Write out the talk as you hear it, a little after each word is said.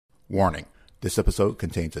Warning, this episode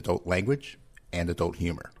contains adult language and adult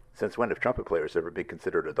humor. Since when have trumpet players ever been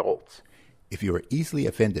considered adults? If you are easily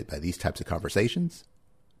offended by these types of conversations,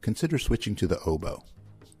 consider switching to the oboe.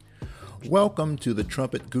 Welcome to the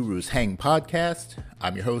Trumpet Gurus Hang podcast.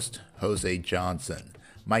 I'm your host, Jose Johnson.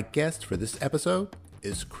 My guest for this episode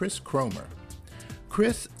is Chris Cromer.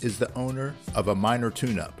 Chris is the owner of A Minor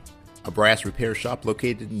Tune-Up, a brass repair shop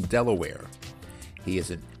located in Delaware. He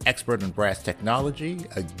is an expert in brass technology,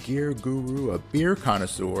 a gear guru, a beer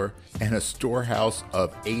connoisseur, and a storehouse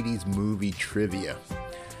of 80s movie trivia.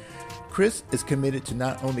 Chris is committed to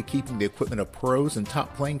not only keeping the equipment of pros in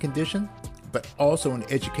top playing condition, but also in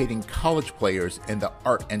educating college players in the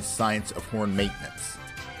art and science of horn maintenance.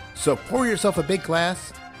 So pour yourself a big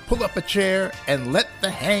glass, pull up a chair, and let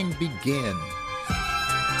the hang begin.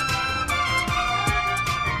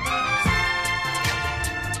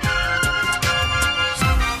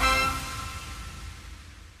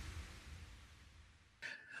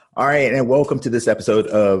 All right, and welcome to this episode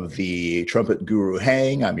of the Trumpet Guru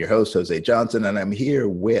Hang. I'm your host, Jose Johnson, and I'm here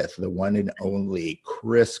with the one and only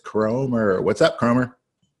Chris Cromer. What's up, Cromer?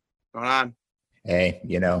 What's going on? Hey,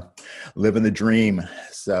 living the dream.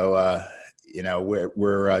 So,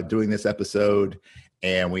 we're doing this episode,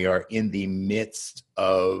 and we are in the midst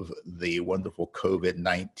of the wonderful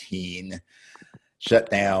COVID-19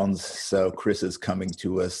 shutdowns. So Chris is coming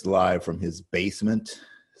to us live from his basement.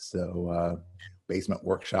 Basement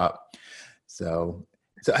workshop. So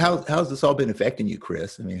how's this all been affecting you,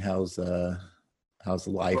 Chris? I mean, how's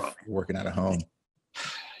life working out of home?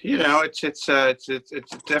 It's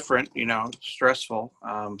different. Stressful.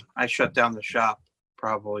 I shut down the shop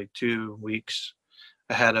probably 2 weeks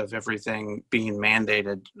ahead of everything being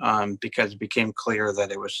mandated because it became clear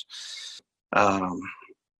that it was,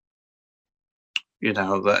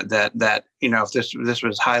 if this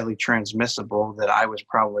was highly transmissible, that I was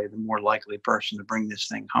probably the more likely person to bring this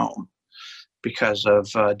thing home because of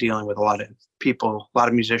dealing with a lot of people, a lot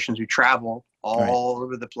of musicians who travel all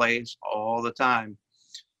over the place all the time.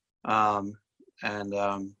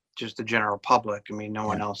 Just the general public. I mean, no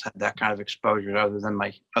one else had that kind of exposure other than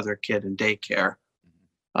my other kid in daycare.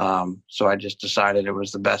 So I just decided it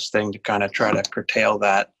was the best thing to kind of try to curtail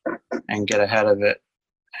that and get ahead of it.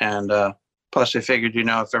 And, plus, I figured,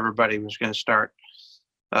 if everybody was going to start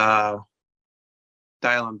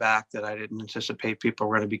dialing back, that I didn't anticipate people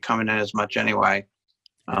were going to be coming in as much anyway.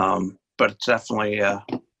 But it's definitely,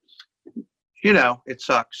 it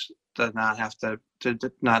sucks to not have to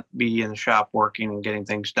not be in the shop working and getting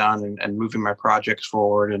things done and moving my projects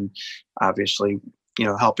forward. And obviously,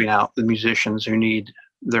 helping out the musicians who need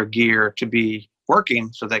their gear to be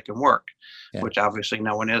working so they can work. Yeah. Which obviously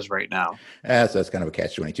no one is right now. So that's kind of a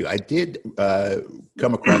catch-22. I did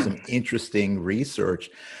come across some interesting research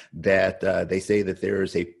that they say that there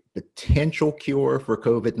is a potential cure for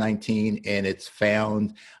COVID-19, and it's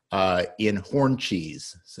found in horn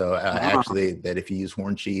cheese. So actually, that if you use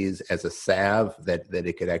horn cheese as a salve, that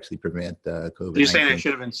it could actually prevent COVID-19. You're saying I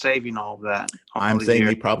should have been saving all of that? I'm saying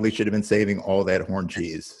they probably should have been saving all that horn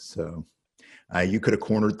cheese. So you could have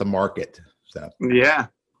cornered the market. So yeah.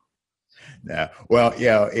 Yeah. Well,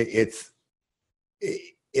 it's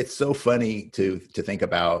so funny to think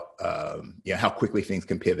about, how quickly things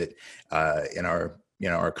can pivot in our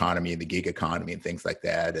economy, the gig economy, and things like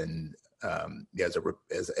that. And as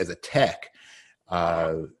a tech,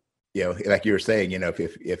 like you were saying, if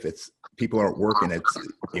it's people aren't working, it's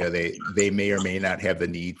they may or may not have the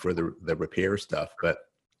need for the repair stuff. But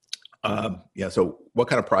so what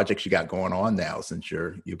kind of projects you got going on now since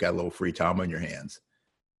you've got a little free time on your hands?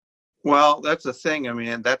 Well, that's the thing. I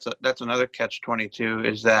mean, that's another catch-22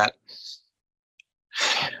 is that,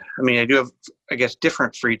 I do have, I guess,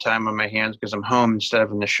 different free time on my hands because I'm home instead of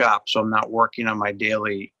in the shop. So I'm not working on my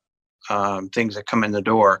daily things that come in the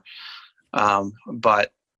door.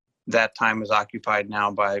 But that time is occupied now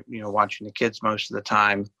by, watching the kids most of the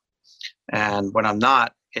time. And when I'm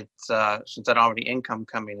not, it's since I don't have any income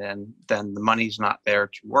coming in, then the money's not there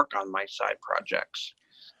to work on my side projects.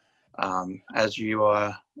 As you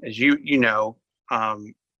know,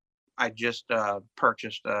 I just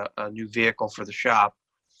purchased a new vehicle for the shop,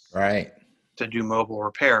 right, to do mobile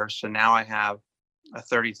repairs. So now I have a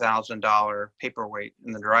 $30,000 paperweight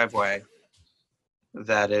in the driveway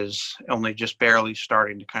that is only just barely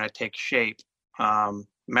starting to kind of take shape.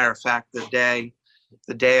 Matter of fact, the day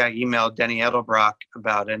I emailed Denny Edelbrock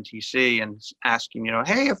about NTC and asking,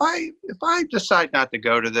 hey, if I decide not to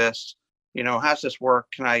go to this, how's this work?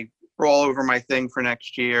 Can I roll over my thing for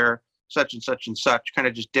next year? Such and such and such, kind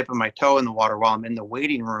of just dipping my toe in the water while I'm in the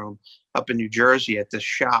waiting room up in New Jersey at this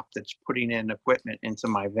shop that's putting in equipment into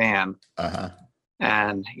my van.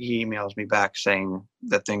 and he emails me back saying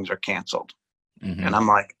that things are canceled. Mm-hmm. And I'm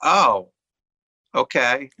like, oh,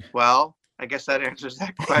 okay, well, I guess that answers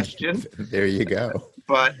that question. There you go.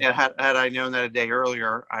 But had I known that a day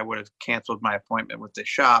earlier, I would have canceled my appointment with the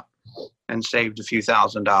shop and saved a few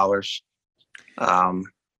 $1,000s.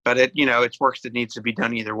 But it's work that needs to be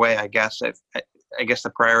done either way. I guess I guess the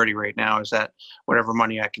priority right now is that whatever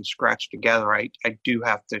money I can scratch together, I do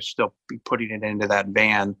have to still be putting it into that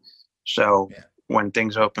van. So when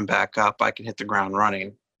things open back up, I can hit the ground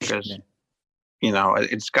running, because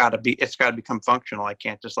it's got to become functional. I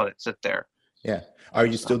can't just let it sit there. Yeah. Are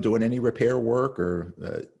you still doing any repair work, or?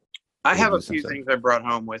 I have a few things I brought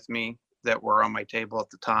home with me that were on my table at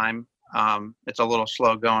the time. It's a little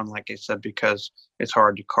slow going, like I said, because it's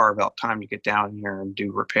hard to carve out time to get down here and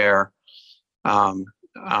do repair.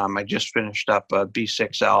 I just finished up a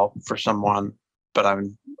B6L for someone, but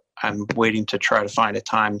I'm waiting to try to find a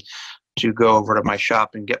time to go over to my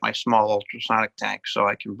shop and get my small ultrasonic tank so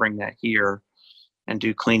I can bring that here and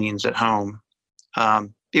do cleanings at home.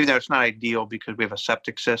 Even though it's not ideal because we have a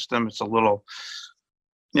septic system, it's a little,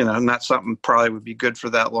 not something probably would be good for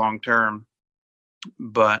that long term,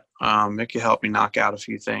 but it could help me knock out a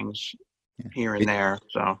few things here and there.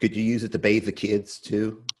 So could you use it to bathe the kids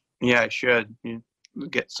too? Yeah, I should.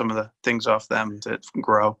 Get some of the things off them that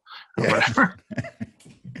grow or whatever.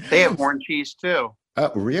 They have horn cheese too.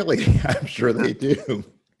 Oh, really? I'm sure they do.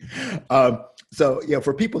 So,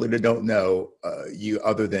 for people that don't know you,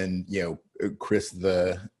 other than, Chris,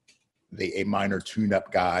 a minor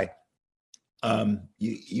tune-up guy,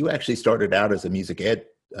 you actually started out as a music ed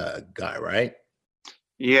guy, right?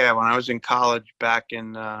 Yeah, when I was in college back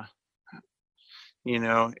in, in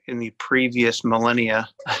the previous millennia,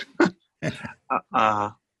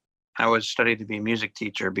 I was studying to be a music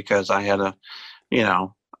teacher because I had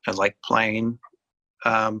I liked playing,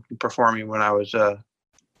 performing when I was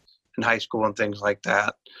in high school and things like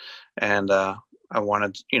that. And I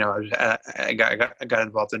wanted, I got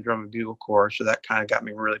involved in drum and bugle corps, so that kind of got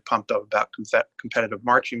me really pumped up about competitive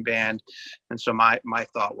marching band. And so my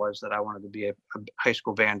thought was that I wanted to be a high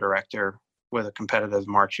school band director with a competitive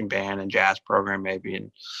marching band and jazz program maybe,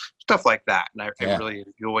 and stuff like that. And I really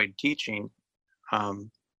enjoyed teaching.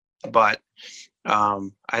 But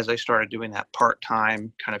as I started doing that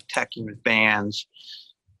part-time, kind of teching with bands,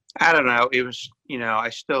 I don't know, it was, I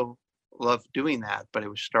still love doing that, but it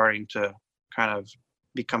was starting to kind of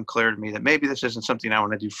become clear to me that maybe this isn't something I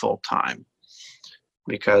want to do full-time,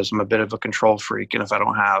 because I'm a bit of a control freak. And if I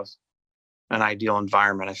don't have an ideal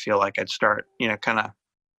environment, I feel like I'd start, kind of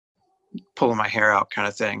pulling my hair out kind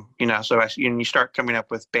of thing, so you start coming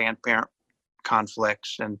up with band parent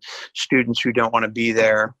conflicts and students who don't want to be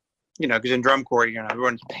there, because in drum corps,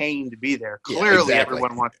 everyone's paying to be there. Clearly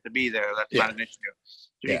everyone wants to be there. That's not an issue.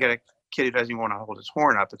 So you get a kid who doesn't even want to hold his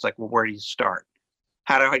horn up. It's like, well, where do you start?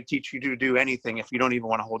 How do I teach you to do anything if you don't even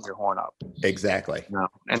want to hold your horn up? Exactly.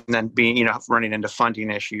 And then being, running into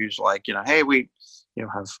funding issues like, hey, we,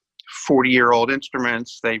 have 40-year-old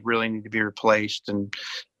instruments. They really need to be replaced, and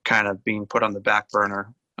kind of being put on the back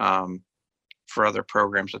burner for other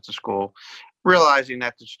programs at the school, realizing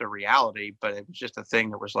that's just a reality. But it was just a thing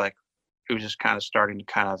that was like, it was just kind of starting to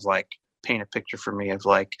kind of like paint a picture for me of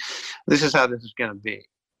like, this is how this is going to be,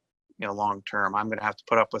 long term. I'm going to have to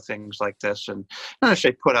put up with things like this, and not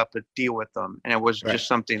necessarily put up, but deal with them. And it was just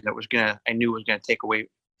something that I knew was going to take away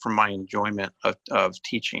from my enjoyment of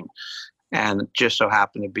teaching. And it just so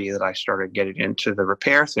happened to be that I started getting into the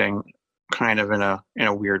repair thing kind of in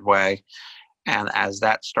a weird way. And as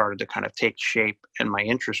that started to kind of take shape and my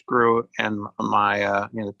interest grew and my,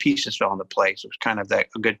 the pieces fell into place, it was kind of a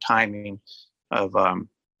good timing of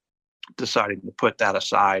deciding to put that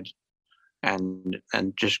aside and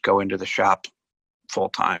just go into the shop full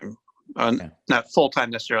time. Not full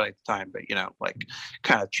time necessarily at the time, but, like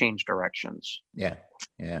kind of change directions. Yeah.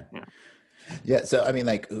 So, I mean,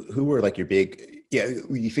 like, who were like your big,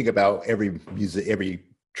 when you think about every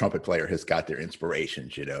trumpet player has got their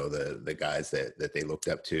inspirations, the guys that they looked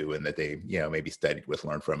up to and that they, maybe studied with,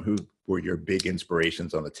 learned from. Who were your big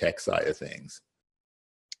inspirations on the tech side of things?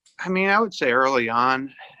 I mean, I would say early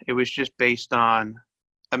on, it was just based on,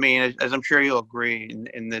 as I'm sure you'll agree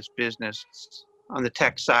in this business, on the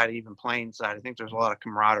tech side, even playing side, I think there's a lot of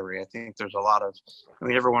camaraderie. I think there's a lot of,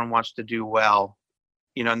 everyone wants to do well.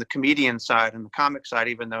 On the comedian side and the comic side,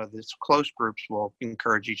 even though this close groups will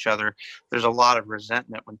encourage each other, there's a lot of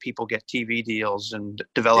resentment when people get TV deals and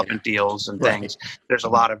development deals and things. There's a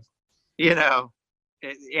lot of,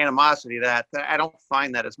 animosity that I don't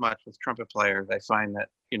find that as much with trumpet players. I find that,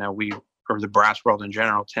 or the brass world in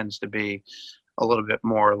general tends to be a little bit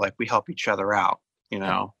more like we help each other out,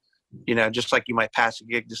 just like you might pass a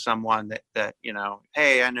gig to someone that,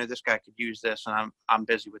 hey, I know this guy could use this and I'm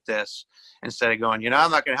busy with this, instead of going,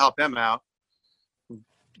 I'm not going to help him out,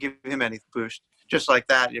 give him any boost. Just like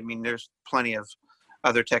that. I mean, there's plenty of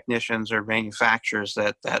other technicians or manufacturers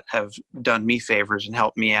that have done me favors and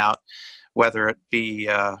helped me out, whether it be,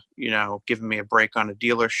 giving me a break on a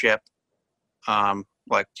dealership,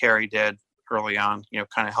 like Terry did early on,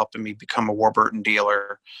 kind of helping me become a Warburton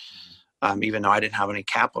dealer. Even though I didn't have any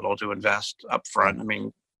capital to invest up front. I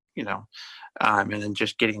mean, and then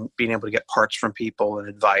just being able to get parts from people and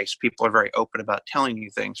advice. People are very open about telling you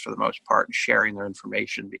things for the most part and sharing their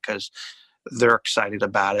information because they're excited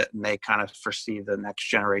about it and they kind of foresee the next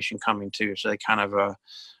generation coming too. So they kind of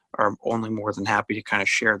are only more than happy to kind of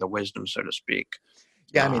share the wisdom, so to speak.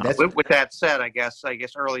 Yeah, I mean, that's... with that said, I guess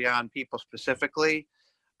early on, people specifically,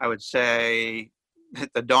 I would say,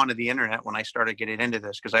 at the dawn of the internet when I started getting into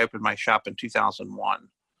this, because I opened my shop in 2001.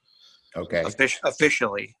 Okay.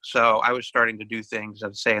 Officially. So I was starting to do things,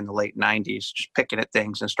 I'd say in the late 90s, just picking at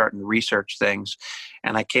things and starting to research things.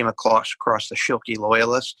 And I came across the Schilke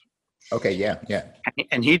Loyalist. Okay, yeah.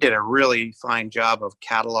 And he did a really fine job of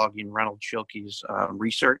cataloging Reynold Schilke's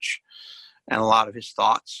research and a lot of his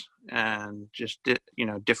thoughts and just,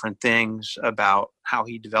 different things about how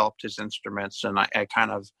he developed his instruments. And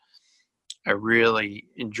I really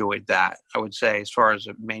enjoyed that. I would say, as far as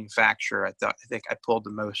a manufacturer, I think I pulled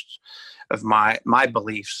the most of my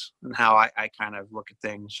beliefs and how I kind of look at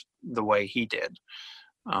things the way he did.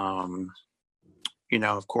 Of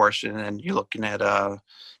course, and then you're looking at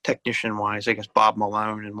technician wise, I guess Bob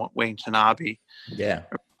Malone and Wayne Tanabe. Yeah,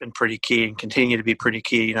 have been pretty key and continue to be pretty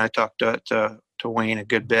key. I talked to Wayne a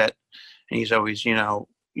good bit, and he's always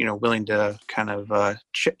willing to kind of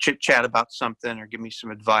chit chat about something or give me some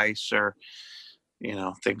advice or,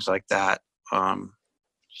 things like that.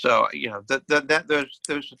 So,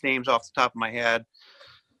 those names off the top of my head.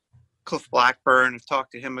 Cliff Blackburn, I've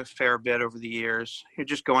talked to him a fair bit over the years. He'd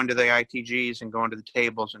just go into the ITGs and go into the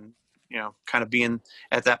tables and, kind of being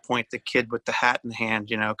at that point, the kid with the hat in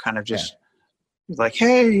hand, kind of just like,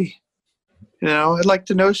 hey, I'd like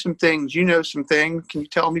to know some things. You know some things. Can you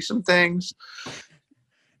tell me some things?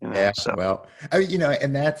 Well, I mean,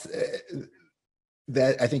 and that's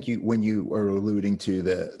that. I think when you are alluding to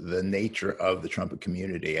the nature of the trumpet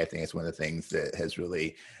community, I think it's one of the things that has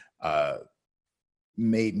really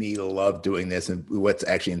made me love doing this. And what's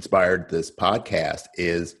actually inspired this podcast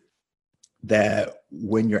is that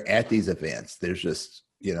when you're at these events, there's just,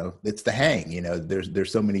 it's the hang,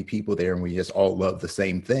 there's so many people there and we just all love the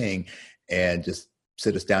same thing and just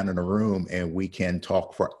sit us down in a room and we can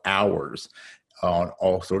talk for hours on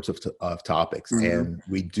all sorts of topics. Mm-hmm. And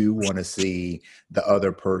we do want to see the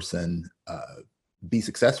other person be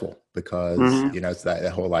successful because, mm-hmm. It's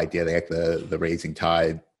that whole idea, like the raising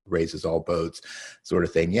tide raises all boats sort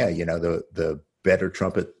of thing. Yeah. The better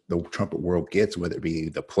the trumpet world gets, whether it be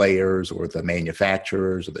the players or the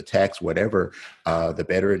manufacturers or the techs, whatever, the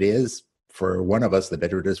better it is for one of us, the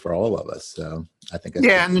better it is for all of us. So I think that's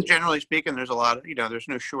and generally speaking, there's a lot of, there's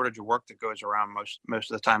no shortage of work that goes around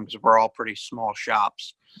most of the time because we're all pretty small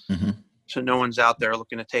shops. Mm-hmm. So no one's out there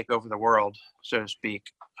looking to take over the world, so to speak.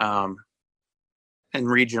 And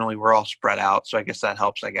regionally, we're all spread out. So I guess that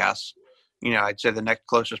helps, I guess. I'd say the next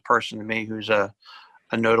closest person to me who's a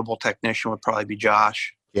notable technician would probably be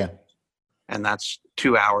Josh. Yeah. And that's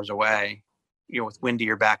 2 hours away, with wind to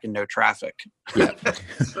your back and no traffic. Yeah.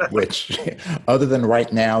 Which, other than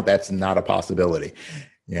right now, that's not a possibility,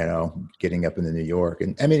 getting up into New York.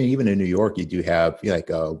 And I mean, even in New York, you do have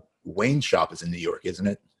Wayne's shop is in New York, isn't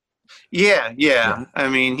it? Yeah. I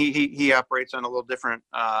mean, he operates on a little different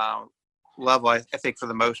level. I think for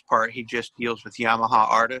the most part, he just deals with Yamaha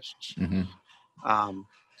artists. Mm-hmm.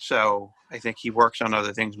 So I think he works on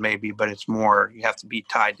other things maybe, but it's more, you have to be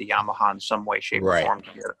tied to Yamaha in some way, shape, or form to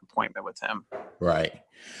get an appointment with him. Right.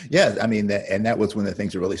 Yeah. I mean, that was one of the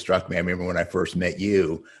things that really struck me. I remember when I first met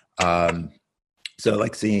you. So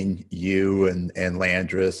like seeing you and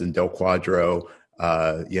Landris and Del Quadro,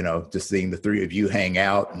 just seeing the three of you hang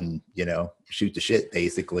out and, shoot the shit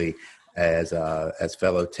basically as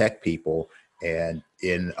fellow tech people. And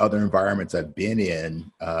in other environments I've been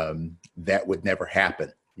in, that would never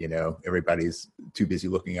happen. Everybody's too busy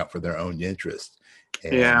looking out for their own interest.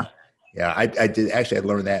 And, yeah. I did actually. I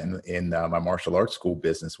learned that in my martial arts school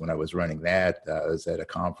business when I was running that. I was at a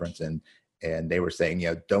conference and they were saying,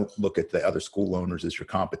 don't look at the other school owners as your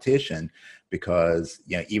competition because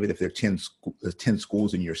even if there are 10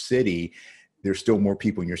 schools in your city, there's still more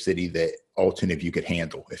people in your city that all 10 of you could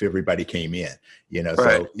handle if everybody came in.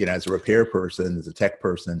 Right. So as a repair person, as a tech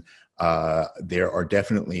person, there are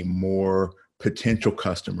definitely more potential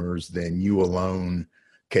customers than you alone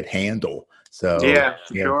could handle. So Yeah,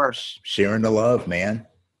 for you know, sure. sharing the love, man.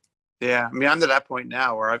 Yeah, I mean, I'm to that point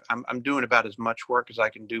now where I'm doing about as much work as I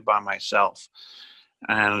can do by myself.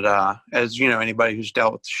 And as you know, anybody who's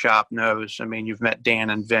dealt with the shop knows. I mean, you've met Dan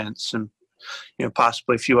and Vince, and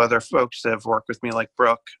possibly a few other folks that have worked with me, like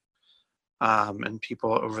Brooke, and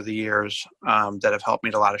people over the years that have helped me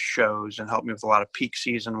at a lot of shows and helped me with a lot of peak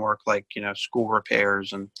season work, like school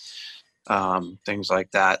repairs and things like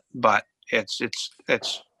that. But it's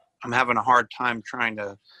I'm having a hard time trying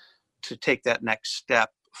to take that next step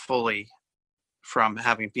fully, from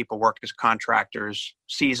having people work as contractors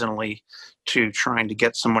seasonally to trying to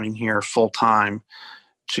get someone in here full time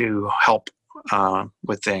to help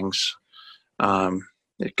with things.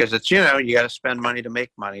 Because it's, you got to spend money to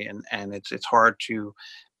make money, and it's hard to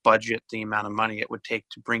budget the amount of money it would take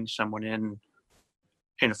to bring someone in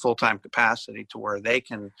a full-time capacity to where they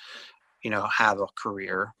can, have a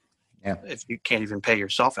career. Yeah. If you can't even pay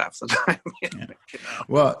yourself half the time. Yeah.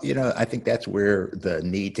 Well, I think that's where the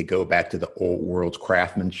need to go back to the old world's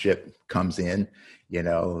craftsmanship comes in,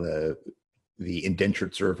 the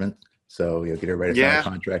indentured servant. So get everybody to sign a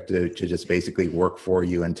contract to just basically work for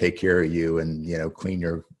you and take care of you and, clean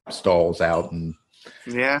your stalls out. And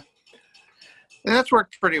that's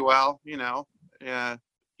worked pretty well,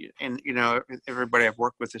 and everybody I've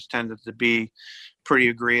worked with has tended to be pretty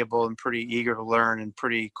agreeable and pretty eager to learn and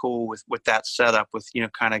pretty cool with that setup, with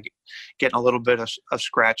kind of getting a little bit of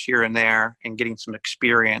scratch here and there and getting some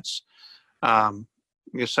experience.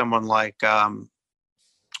 Someone like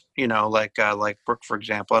like Brooke, for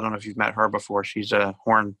example. I don't know if you've met her before. She's a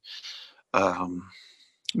horn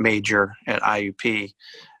major at IUP,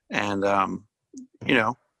 and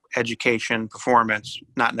education, performance,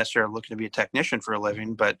 not necessarily looking to be a technician for a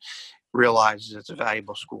living, but realizes it's a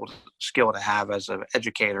valuable skill to have as an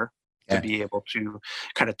educator, to be able to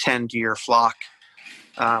kind of tend to your flock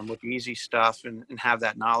with easy stuff and have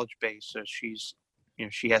that knowledge base. So she's,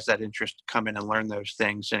 she has that interest to come in and learn those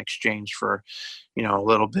things in exchange for, a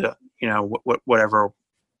little bit of, whatever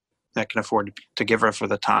that can afford to give her for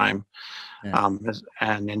the time. Yeah.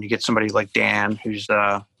 And then you get somebody like Dan, who's,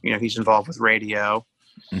 he's involved with radio.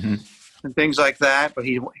 Mm-hmm. And things like that, but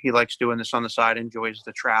he likes doing this on the side, enjoys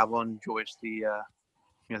the travel, enjoys the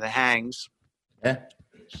the hangs. Yeah.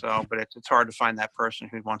 So, but it's hard to find that person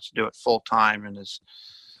who wants to do it full time and is,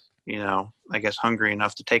 I guess hungry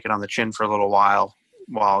enough to take it on the chin for a little while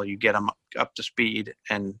you get them up to speed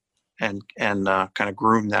and kind of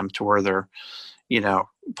groom them to where they're,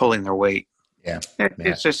 pulling their weight. Yeah.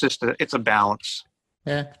 It's just it's a balance.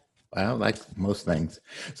 Yeah. Well, like most things.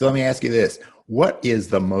 So let me ask you this. What is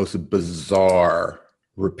the most bizarre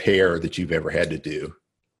repair that you've ever had to do?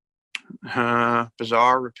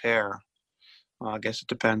 Bizarre repair. Well, I guess it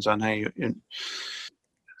depends on how you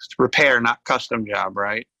repair, not custom job,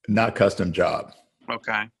 right? Not custom job.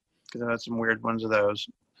 Okay. Because I had some weird ones of those.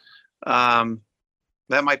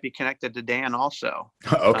 That might be connected to Dan also.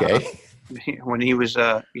 Okay. When he was,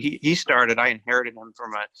 he started, I inherited him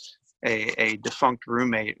from a defunct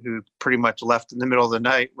roommate who pretty much left in the middle of the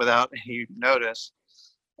night without any notice,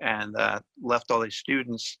 and left all these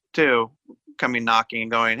students too coming knocking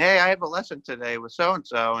and going, "Hey, I have a lesson today with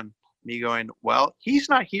so-and-so," and me going, "Well, he's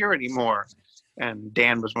not here anymore." And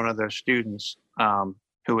Dan was one of those students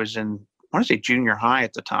who was in, I want to say, junior high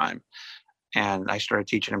at the time. And I started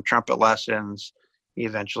teaching him trumpet lessons. He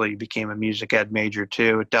eventually became a music ed major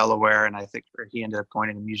too at Delaware, and I think he ended up going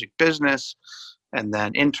into music business. And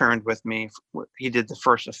then interned with me. He did the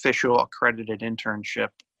first official accredited internship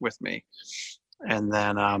with me. And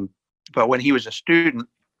then, but when he was a student,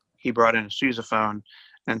 he brought in a sousaphone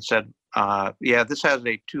and said, this has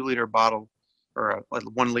a 2-liter bottle or a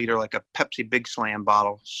 1 liter, like a Pepsi Big Slam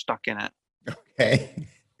bottle stuck in it. Okay.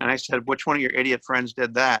 And I said, which one of your idiot friends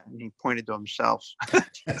did that? And he pointed to himself.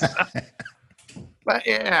 But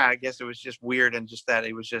yeah, I guess it was just weird, and just that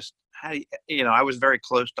it was just, I was very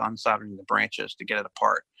close to unsoldering the branches to get it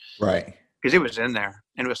apart. Right. Because it was in there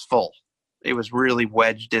and it was full. It was really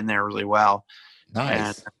wedged in there really well.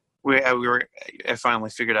 Nice. And I finally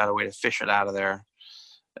figured out a way to fish it out of there.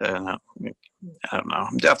 I don't know.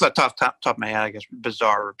 Off the top of my head, I guess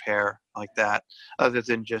bizarre repair like that, other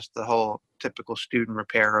than just the whole typical student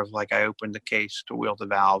repair of, like, I opened the case to wheel the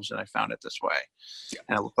valves and I found it this way.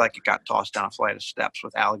 And it looked like it got tossed down a flight of steps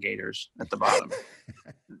with alligators at the bottom.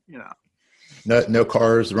 No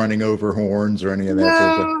cars running over horns or any of that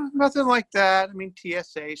sort of stuff? Nothing like that. I mean,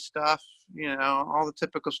 TSA stuff, all the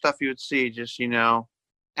typical stuff you would see, just,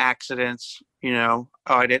 accidents,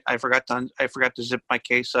 I forgot to zip my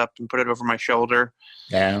case up and put it over my shoulder.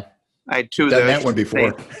 Yeah. I had two of Done those. that one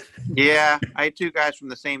before. Yeah, I had two guys from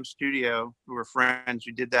the same studio who were friends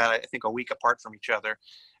who did that, I think, a week apart from each other.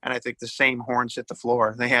 And I think the same horns hit the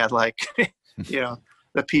floor. They had like, the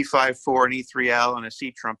P54, an E3L, and a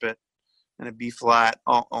C trumpet and a B flat,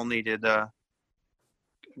 all needed a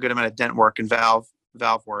good amount of dent work and valve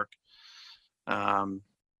work.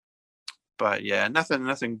 But yeah,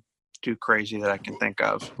 nothing too crazy that I can think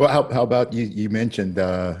of. Well, how about you mentioned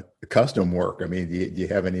custom work? I mean, do you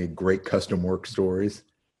have any great custom work stories?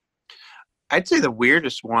 I'd say the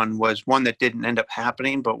weirdest one was one that didn't end up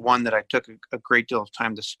happening, but one that I took a great deal of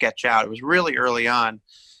time to sketch out. It was really early on,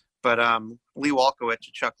 but Lee Walkowicz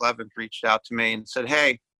and Chuck Levin reached out to me and said,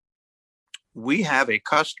 "Hey, we have a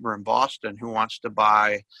customer in Boston who wants to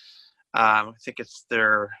buy, I think it's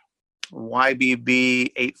their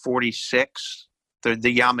YBB 846,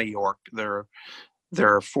 the Yama York, their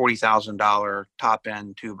 $40,000 top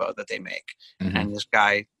end tuba that they make." Mm-hmm. And this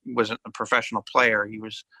guy wasn't a professional player. He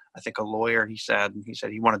was, I think, a lawyer. He said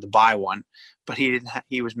he wanted to buy one, but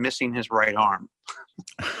he was missing his right arm.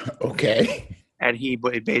 Okay. And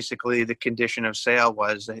basically the condition of sale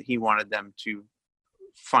was that he wanted them to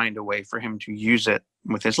find a way for him to use it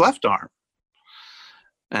with his left arm.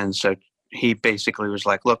 And so he basically was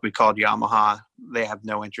like, "Look, we called Yamaha. They have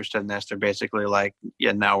no interest in this. They're basically like,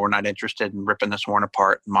 yeah, no, we're not interested in ripping this horn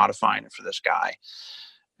apart and modifying it for this guy.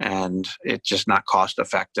 And it's just not cost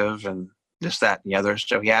effective and this, that, and the other."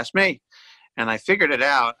 So he asked me, and I figured it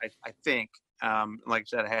out. I think, like I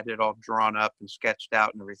said, I had it all drawn up and sketched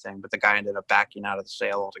out and everything, but the guy ended up backing out of the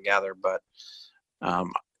sale altogether. But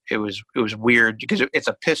it was weird because it's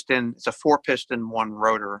a 4-piston, 1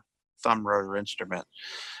 rotor, thumb rotor instrument.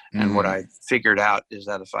 And what I figured out is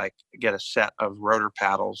that if I get a set of rotor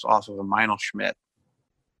paddles off of a Meinl Schmidt,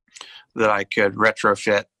 that I could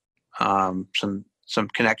retrofit some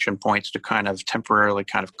connection points to kind of temporarily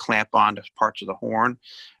kind of clamp onto parts of the horn,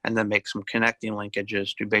 and then make some connecting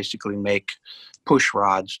linkages to basically make push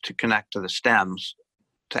rods to connect to the stems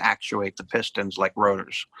to actuate the pistons like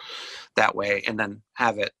rotors that way, and then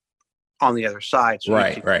have it on the other side. So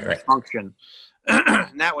right. Function.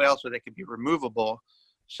 And that way also they could be removable,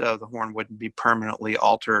 so the horn wouldn't be permanently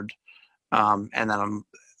altered. And then I'm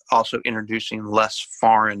also introducing less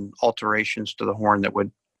foreign alterations to the horn that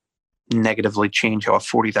would negatively change how a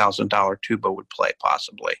 $40,000 tuba would play,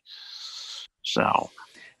 possibly. So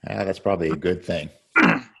that's probably a good thing.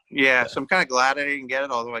 Yeah, so I'm kind of glad I didn't get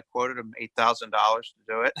it, although I quoted him $8,000 to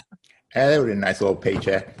do it. That would be a nice little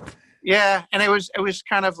paycheck. Yeah, and it was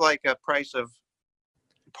kind of like a price of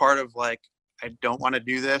part of like, I don't want to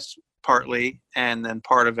do this, partly, and then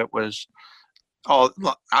part of it was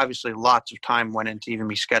obviously lots of time went into even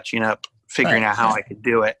me sketching up, figuring out how I could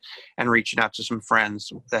do it, and reaching out to some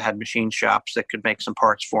friends that had machine shops that could make some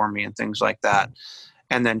parts for me and things like that.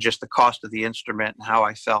 And then just the cost of the instrument and how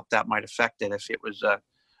I felt that might affect it if it was a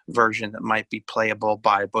version that might be playable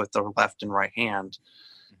by both the left and right hand,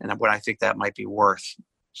 and what I think that might be worth.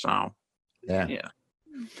 So, yeah.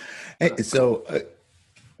 Hey, so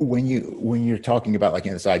when you're talking about like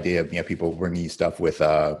this idea of people bringing you stuff with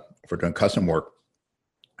for doing custom work,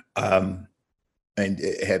 and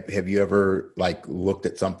have you ever like looked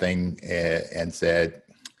at something and said,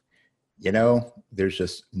 there's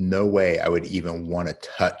just no way I would even want to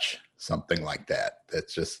touch something like that.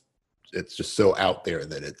 It's just so out there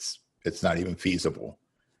that it's not even feasible.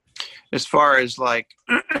 As far as like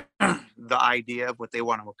the idea of what they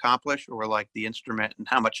want to accomplish, or like the instrument and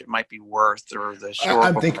how much it might be worth, or the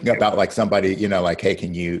I'm thinking about like somebody, like, hey,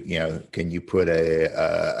 can you put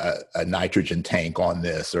a nitrogen tank on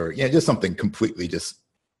this, or just something completely just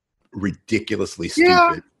ridiculously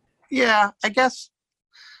stupid. Yeah, I guess.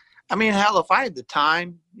 I mean, hell, if I had the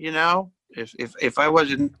time, if I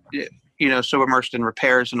wasn't, so immersed in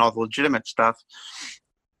repairs and all the legitimate stuff.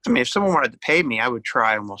 I mean, if someone wanted to pay me, I would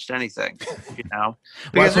try almost anything, Well,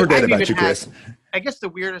 I've heard that about you, Chris. I guess the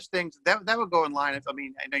weirdest things that would go in line. I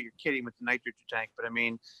know you're kidding with the nitrogen tank, but I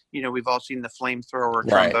mean, we've all seen the flamethrower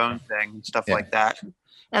trombone thing and stuff like that,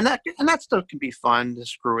 and that stuff can be fun to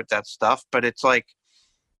screw with that stuff. But it's like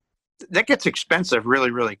that gets expensive really,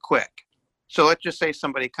 really quick. So let's just say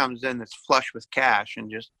somebody comes in that's flush with cash and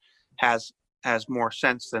just has more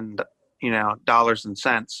sense than dollars and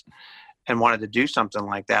cents, and wanted to do something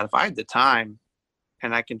like that. If I had the time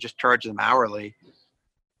and I can just charge them hourly,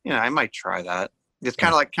 I might try that. It's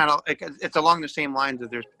kind of like it's along the same lines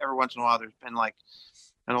of there's every once in a while there's been like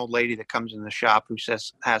an old lady that comes in the shop who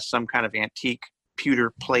has some kind of antique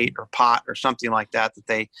pewter plate or pot or something like that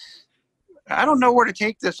I don't know where to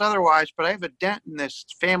take this otherwise, but I have a dent in this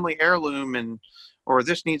family heirloom or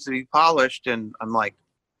this needs to be polished. And I'm like,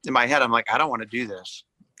 in my head, I'm like, I don't want to do this.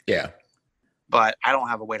 Yeah. but I don't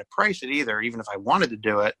have a way to price it either, even if I wanted to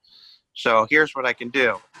do it. So here's what I can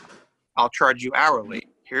do. I'll charge you hourly.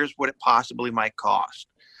 Here's what it possibly might cost.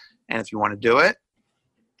 And if you want to do it,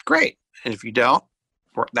 great. And if you don't,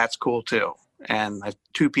 that's cool too. And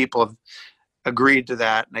two people have agreed to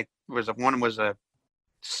that. And one was a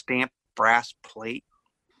stamped brass plate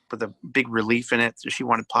with a big relief in it. So she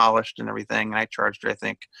wanted polished and everything. And I charged her, I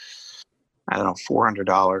think, I don't know,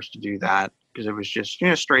 $400 to do that, because it was just,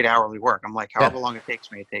 straight hourly work. I'm like, however long it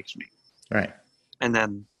takes me, it takes me. Right. And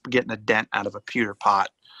then getting a dent out of a pewter pot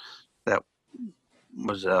that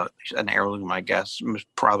was an heirloom, I guess,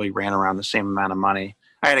 probably ran around the same amount of money.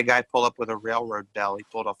 I had a guy pull up with a railroad bell. He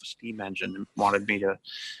pulled off a steam engine and wanted me to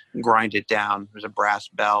grind it down. It was a brass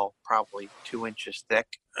bell, probably 2 inches thick.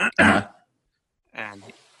 Uh-huh. And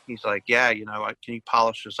he's like, yeah, can you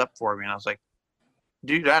polish this up for me? And I was like,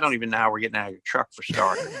 dude, I don't even know how we're getting out of your truck for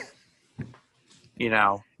starters.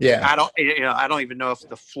 Yeah. I don't even know if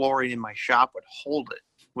the flooring in my shop would hold it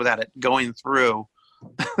without it going through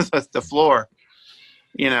the floor,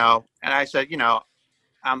 and I said,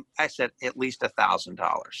 I said at least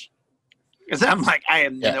 $1,000, because I'm like, I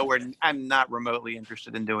am I'm not remotely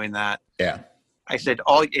interested in doing that. Yeah. I said,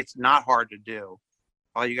 it's not hard to do.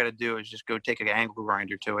 All you got to do is just go take an angle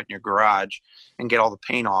grinder to it in your garage and get all the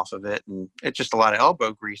paint off of it. And it's just a lot of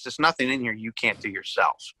elbow grease. There's nothing in here you can't do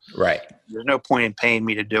yourself. Right. There's no point in paying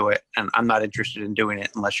me to do it. And I'm not interested in doing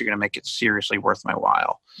it unless you're going to make it seriously worth my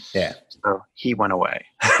while. Yeah. So he went away.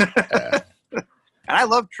 And I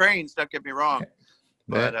love trains, don't get me wrong.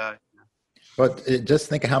 But just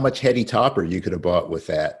think of how much heady topper you could have bought with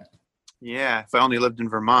that. Yeah. If I only lived in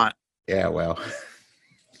Vermont. Yeah. Well,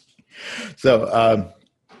 so,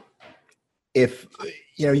 if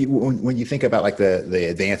when you think about like the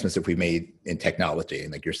advancements that we made in technology,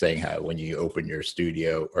 and like you're saying how when you open your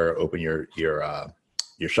studio or open your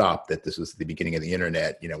shop, that this was the beginning of the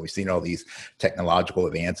internet, we've seen all these technological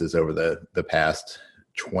advances over the past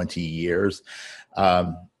 20 years.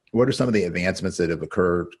 What are some of the advancements that have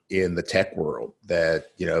occurred in the tech world that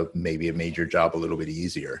maybe have made your job a little bit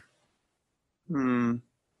easier? Well,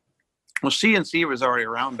 CNC was already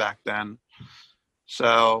around back then,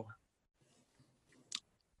 so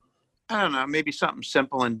I don't know, maybe something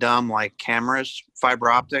simple and dumb like cameras, fiber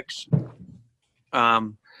optics.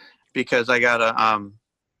 Because I got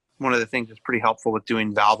one of the things that's pretty helpful with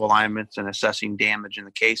doing valve alignments and assessing damage in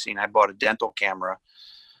the casing. I bought a dental camera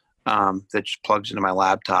that just plugs into my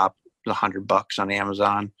laptop. It's $100 on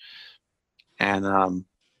Amazon, and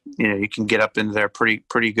you can get up into there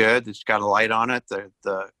pretty good. It's got a light on it.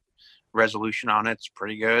 The resolution on it's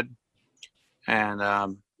pretty good,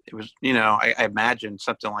 and it was, I imagine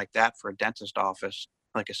something like that for a dentist office,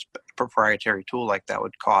 like a proprietary tool like that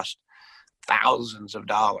would cost thousands of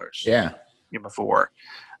dollars. Yeah. Before.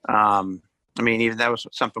 Even that was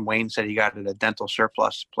something Wayne said he got at a dental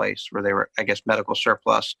surplus place where they were, I guess, medical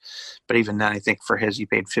surplus. But even then, I think for his, he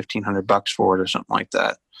paid $1,500 for it or something like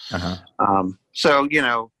that. Uh-huh. So,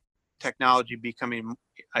 technology becoming,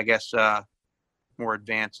 I guess, more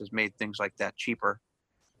advanced has made things like that cheaper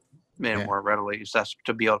and more readily accessible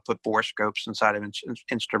to be able to put borescopes inside of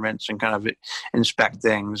instruments and kind of inspect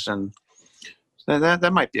things. And so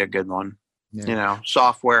that might be a good one. Yeah.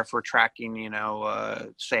 Software for tracking,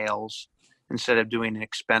 sales instead of doing an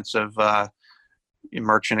expensive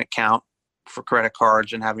merchant account for credit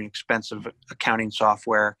cards and having expensive accounting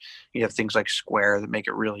software. You have things like Square that make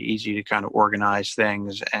it really easy to kind of organize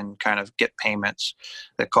things and kind of get payments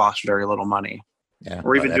that cost very little money. Yeah.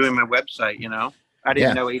 Or even doing my website, I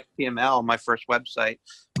didn't know HTML. My first website,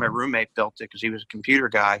 my roommate built it because he was a computer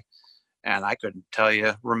guy, and I couldn't tell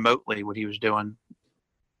you remotely what he was doing.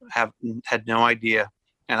 Had no idea,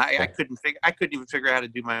 and I couldn't even figure out how to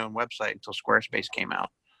do my own website until Squarespace came out.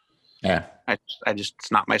 Yeah, I just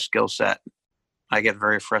it's not my skill set. I get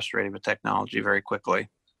very frustrated with technology very quickly.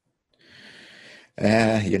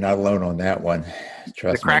 You're not alone on that one. Trust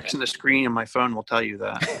me. The cracks in the screen on my phone will tell you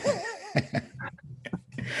that.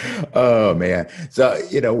 Oh man!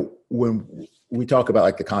 So when we talk about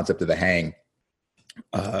like the concept of the hang.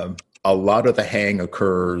 A lot of the hang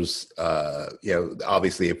occurs,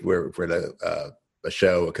 obviously if we're at a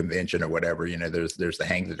show, a convention or whatever, there's the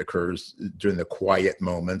hang that occurs during the quiet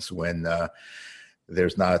moments when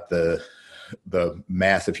there's not the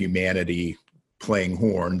mass of humanity playing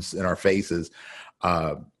horns in our faces.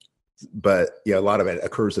 But a lot of it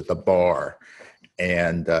occurs at the bar.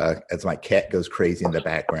 And as my cat goes crazy in the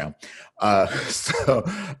background. So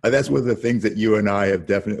that's one of the things that you and I have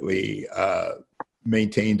definitely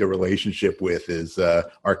maintained a relationship with is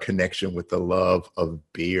our connection with the love of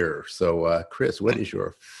beer. So Chris, what is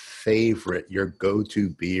your favorite, your go-to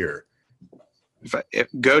beer? If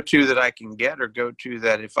go-to that I can get, or go-to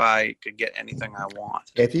that if I could get anything I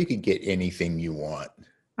want? If you could get anything you want.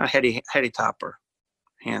 A heady topper,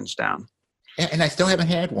 hands down. And I still haven't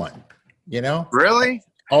had one, you know? Really?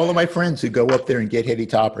 All of my friends who go up there and get Heady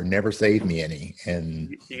Topper never save me any.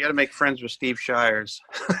 And you got to make friends with Steve Shires.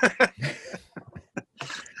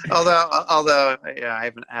 although, yeah, I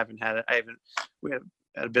haven't had it. We had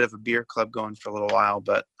a bit of a beer club going for a little while,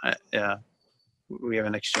 but yeah, we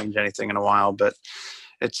haven't exchanged anything in a while. But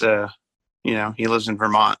it's he lives in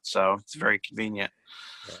Vermont, so it's very convenient.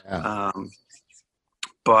 yeah.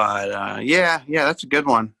 Yeah, that's a good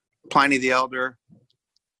one. Pliny the Elder.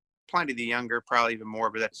 Pliny the Younger, probably even more,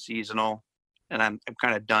 but that's seasonal. And I'm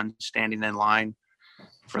kind of done standing in line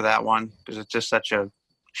for that one because it's just such a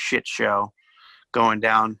shit show going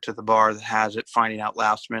down to the bar that has it, finding out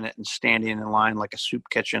last minute and standing in line like a soup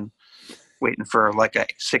kitchen, waiting for like a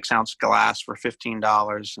 6-ounce glass for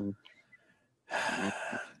 $15.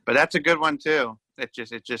 But that's a good one too.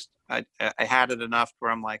 I had it enough where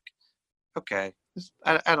I'm like, okay,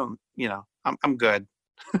 I don't, I'm good.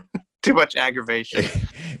 Too much aggravation.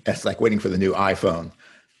 That's like waiting for the new iPhone.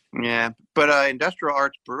 Yeah, but Industrial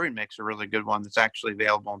Arts Brewing makes a really good one that's actually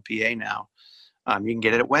available in PA now. You can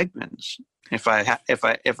get it at Wegmans. If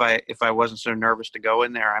I wasn't so nervous to go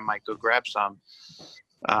in there, I might go grab some.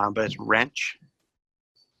 But it's Wrench.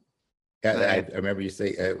 Yeah, I remember you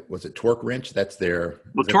say, was it Torque Wrench? That's their.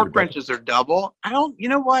 Well, Torque Wrench is their double. You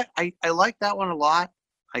know what? I like that one a lot.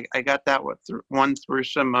 I got that one through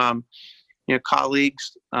some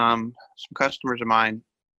colleagues, some customers of mine,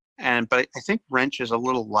 but I think Wrench is a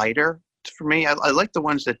little lighter for me. I like the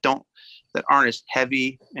ones that aren't as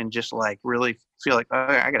heavy and just like really feel like, oh,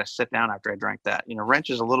 I got to sit down after I drank that. Wrench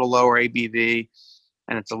is a little lower ABV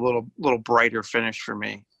and it's a little brighter finish for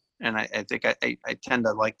me. And I think I tend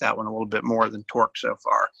to like that one a little bit more than Torque so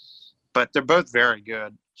far, but they're both very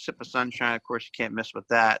good. Sip of Sunshine, of course, you can't miss with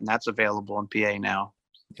that. And that's available in PA now.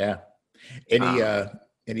 Yeah.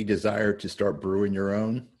 Any desire to start brewing your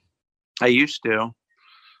own? I used to.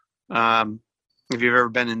 If you've ever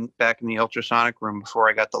been back in the ultrasonic room before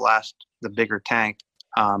I got the bigger tank,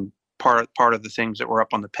 part of the things that were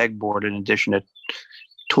up on the pegboard, in addition to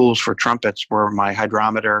tools for trumpets, were my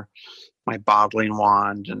hydrometer, my bottling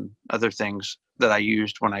wand, and other things that I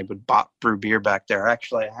used when I would brew beer back there.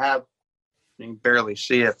 Actually, I have, you can barely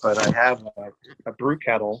see it, but I have a brew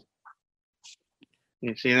kettle.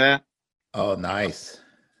 You see that? Oh, nice.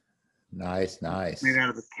 Nice. Made out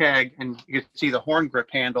of a keg, and you can see the horn grip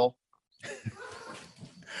handle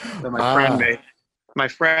that my friend made. My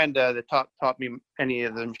friend that taught me any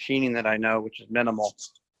of the machining that I know, which is minimal,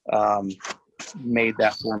 made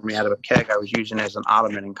that for me out of a keg I was using as an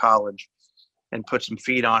ottoman in college, and put some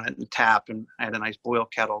feet on it and tap, and I had a nice boil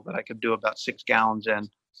kettle that I could do about 6 gallons in.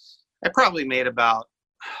 I probably made about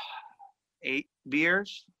 8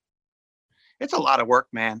 beers. It's a lot of work,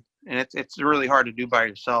 man. And it's really hard to do by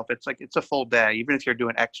yourself. It's a full day, even if you're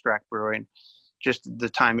doing extract brewing, just the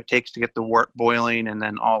time it takes to get the wort boiling and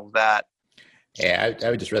then all of that. Yeah,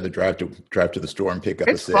 I would just rather drive to the store and pick up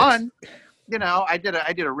it's a 6. Fun. I did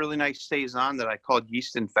a really nice Saison that I called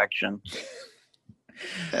Yeast Infection.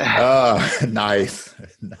 Nice.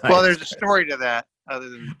 Well, there's a story to that. Other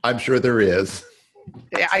than I'm sure there is.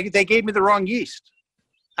 They gave me the wrong yeast.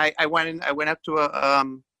 I went up to a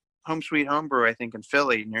Home Sweet Homebrew, I think in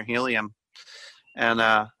Philly near Helium. And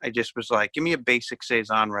I just was like, give me a basic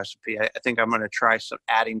Saison recipe. I think I'm going to try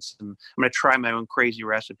I'm going to try my own crazy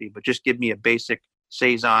recipe, but just give me a basic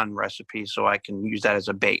Saison recipe so I can use that as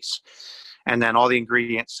a base. And then all the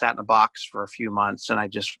ingredients sat in a box for a few months. And I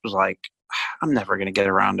just was like, I'm never going to get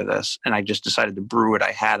around to this. And I just decided to brew what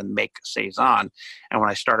I had and make a Saison. And when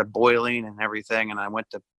I started boiling and everything, and I went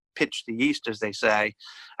to pitch the yeast, as they say,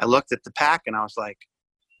 I looked at the pack and I was like,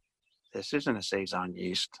 this isn't a Saison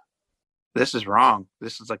yeast. This is wrong.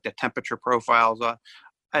 This is like the temperature profiles.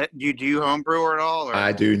 Do you homebrew at all? Or?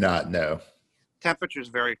 I do not know. Temperature is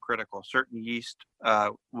very critical. Certain yeast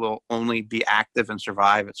will only be active and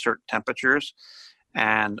survive at certain temperatures.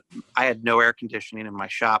 And I had no air conditioning in my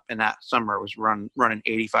shop, and that summer it was running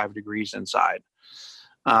 85 degrees inside.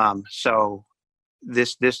 So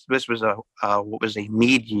this was what was a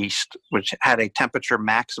mead yeast, which had a temperature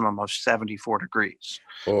maximum of 74 degrees.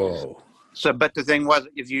 Oh. So, but the thing was,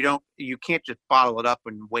 you can't just bottle it up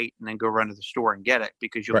and wait and then go run to the store and get it,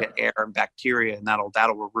 because you'll get air and bacteria, and that'll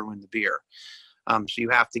ruin the beer. So you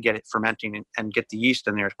have to get it fermenting and get the yeast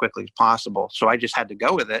in there as quickly as possible. So I just had to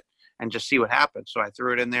go with it and just see what happened. So I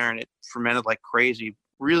threw it in there, and it fermented like crazy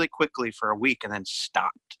really quickly for a week and then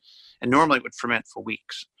stopped. And normally it would ferment for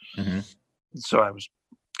weeks. Mm-hmm. So I was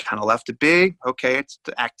kind of left it be. Okay, it's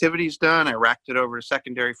the activity's done. I racked it over to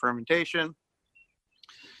secondary fermentation.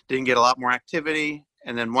 Didn't get a lot more activity.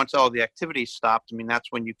 And then once all the activity stopped, I mean, that's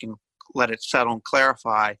when you can let it settle and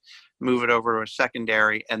clarify, move it over to a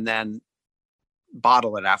secondary, and then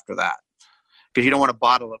bottle it after that. Because you don't want to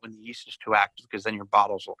bottle it when the yeast is too active, because then your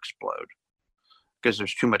bottles will explode. Because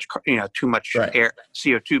there's too much Right. air,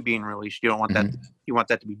 CO2 being released. You don't want that. You want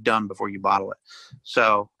that to be done before you bottle it.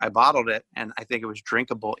 So I bottled it, and I think it was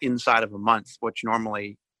drinkable inside of a month, which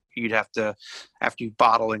normally you'd have to, after you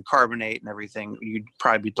bottle and carbonate and everything, you'd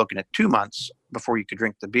probably be looking at 2 months before you could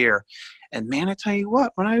drink the beer. And man, I tell you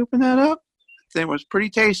what, when I opened that up, it was pretty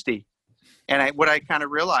tasty. And what I kind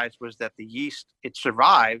of realized was that the yeast, it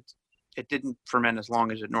survived. It didn't ferment as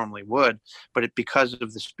long as it normally would, but because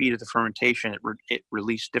of the speed of the fermentation, it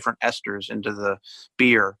released different esters into the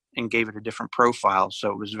beer and gave it a different profile.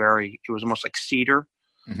 So it was almost like cedar,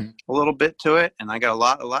 a little bit to it. And I got a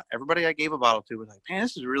lot. Everybody I gave a bottle to was like, man,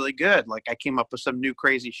 this is really good. Like I came up with some new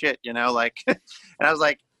crazy shit, like, and I was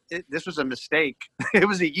like, this was a mistake. It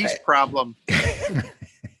was a yeast problem.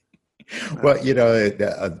 Well,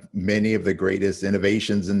 many of the greatest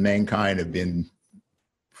innovations in mankind have been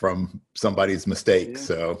from somebody's mistake. Yeah.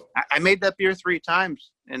 So I made that beer 3 times,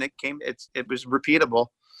 and it was repeatable.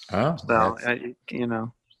 Oh, So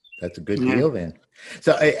that's a good deal then.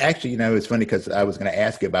 So actually, it's funny because I was going to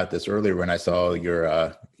ask you about this earlier when I saw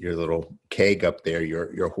your little keg up there,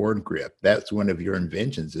 your horn grip. That's one of your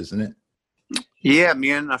inventions, isn't it? Yeah, me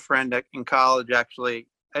and a friend in college, actually,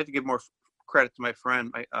 I have to give more credit to my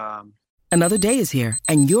friend. Another day is here,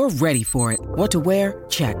 and you're ready for it. What to wear?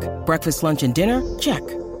 Check. Breakfast, lunch, and dinner? Check.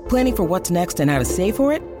 Planning for what's next and how to save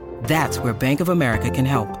for it? That's where Bank of America can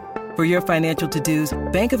help. For your financial to-dos,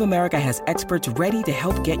 Bank of America has experts ready to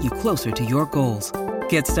help get you closer to your goals.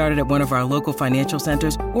 Get started at one of our local financial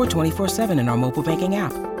centers or 24/7 in our mobile banking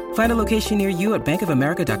app. Find a location near you at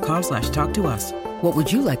bankofamerica.com/talktous. What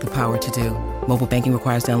would you like the power to do? Mobile banking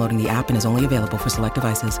requires downloading the app and is only available for select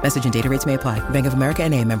devices. Message and data rates may apply. Bank of America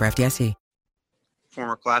N.A., member FDIC.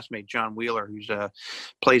 Former classmate John Wheeler, who's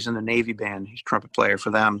plays in the Navy band. He's a trumpet player for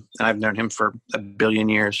them, and I've known him for a billion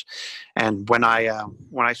years. And when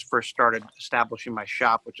I first started establishing my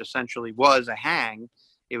shop, which essentially was a hang,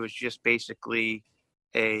 it was just basically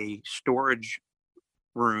a storage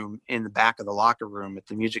room in the back of the locker room at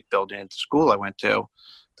the music building at the school I went to,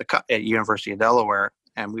 at University of Delaware,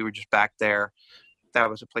 and we were just back there. That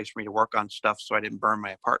was a place for me to work on stuff, so I didn't burn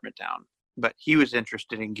my apartment down. But he was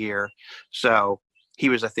interested in gear, so he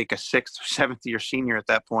was, I think, a 6th or 7th year senior at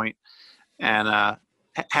that point, and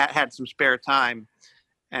had some spare time.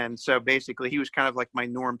 And so basically he was kind of like my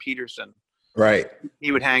Norm Peterson. Right.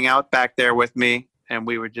 He would hang out back there with me, and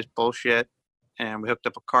we would just bullshit. And we hooked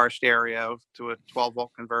up a car stereo to a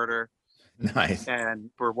 12-volt converter. Nice. And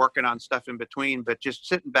we're working on stuff in between, but just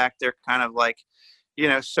sitting back there kind of like,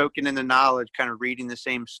 soaking in the knowledge, kind of reading the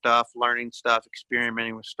same stuff, learning stuff,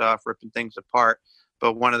 experimenting with stuff, ripping things apart.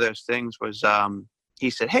 But one of those things was, he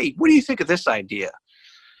said, hey, what do you think of this idea?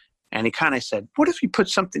 And he kind of said, what if you put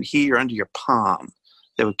something here under your palm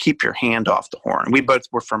that would keep your hand off the horn? We both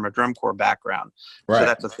were from a drum corps background. Right. So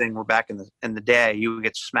that's the thing. We're back in the day, you would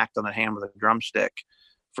get smacked on the hand with a drumstick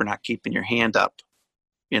for not keeping your hand up.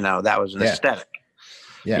 That was an aesthetic.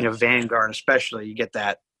 Yeah. Vanguard especially, you get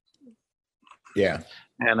that. Yeah.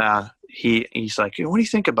 And he's like, what do you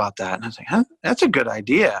think about that? And I was like, huh? That's a good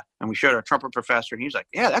idea. And we showed our trumpet professor, and he's like,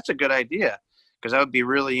 yeah, that's a good idea. Because that would be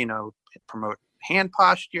really, promote hand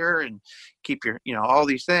posture and keep your, all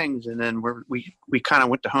these things. And then we kind of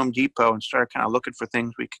went to Home Depot and started kind of looking for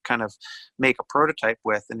things we could kind of make a prototype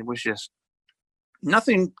with. And it was just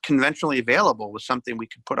nothing conventionally available was something we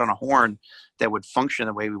could put on a horn that would function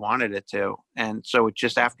the way we wanted it to. And so it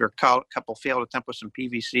just, after a couple failed attempts with some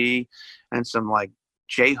PVC and some like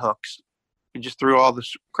J hooks, we just threw all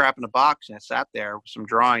this crap in a box, and it sat there with some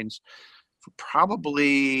drawings for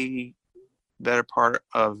probably better part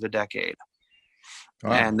of the decade.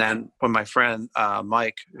 Wow. And then when my friend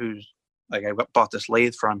Mike, who's like I bought this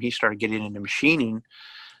lathe from, he started getting into machining,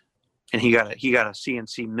 and he got a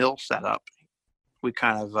CNC mill set up. We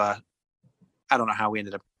kind of I don't know how we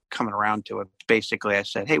ended up coming around to it. Basically, I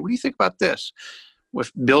said, hey, what do you think about this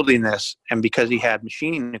with building this? And because he had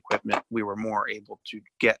machining equipment, we were more able to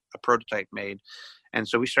get a prototype made. And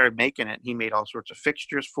so we started making it. He made all sorts of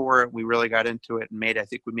fixtures for it. We really got into it and I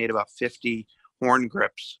think we made about 50 horn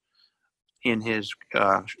grips in his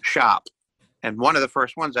shop. And one of the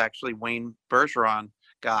first ones, actually, Wayne Bergeron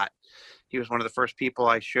got. He was one of the first people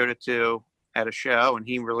I showed it to at a show, and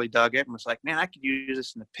he really dug it and was like, man, I could use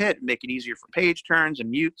this in the pit and make it easier for page turns and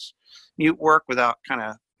mute work without kind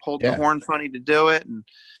of hold the horn funny to do it. And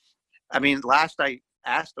I mean, last I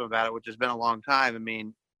asked him about it, which has been a long time, I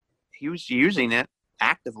mean, he was using it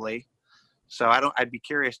actively. So I'd be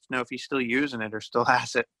curious to know if he's still using it or still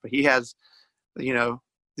has it, but he has, you know,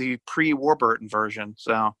 the pre-Warburton version.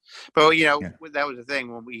 So, but you know, that was the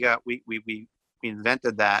thing when we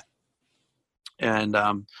invented that, and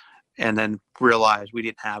then realized we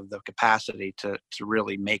didn't have the capacity to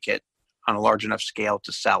really make it on a large enough scale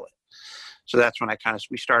to sell it. So that's when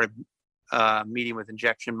we started meeting with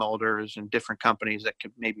injection molders and different companies that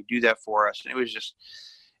could maybe do that for us. And it was just,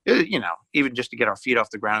 you know, even just to get our feet off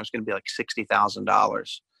the ground, it was going to be like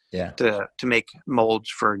 $60,000 to make molds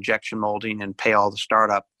for injection molding and pay all the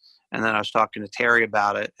startup. And then I was talking to Terry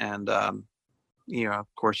about it, and you know, of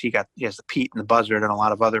course, he has the Pete and the Buzzard and a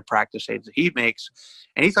lot of other practice aids that he makes,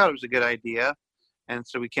 and he thought it was a good idea. And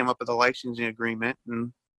so we came up with a licensing agreement,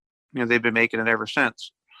 and you know, they've been making it ever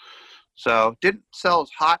since. So didn't sell as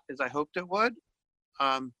hot as I hoped it would,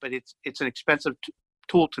 but it's an expensive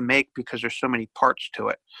tool to make because there's so many parts to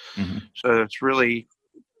it. Mm-hmm. So it's really,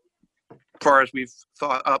 as far as we've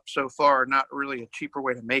thought up so far, not really a cheaper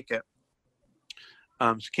way to make it.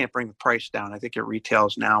 So can't bring the price down. I think it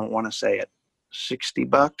retails now, I want to say at $60,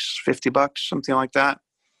 $50, something like that.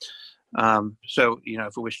 So, you know,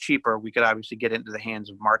 if it was cheaper, we could obviously get into the hands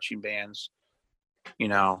of marching bands. You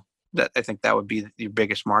know, that I think that would be the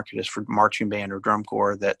biggest market is for marching band or drum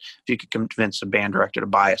corps, that if you could convince a band director to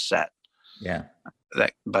buy a set. Yeah.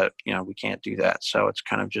 But, you know, we can't do that. So it's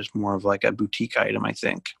kind of just more of like a boutique item, I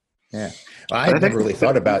think. Yeah. Well, I never really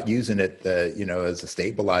thought about using it, you know, as a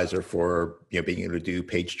stabilizer for, you know, being able to do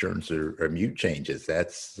page turns or mute changes.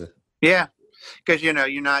 That's. Yeah. Because, you know,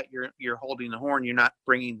 you're holding the horn, you're not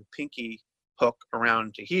bringing the pinky hook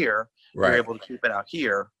around to here. Right. You're able to keep it out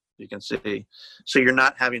here, you can see. So you're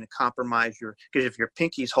not having to compromise because if your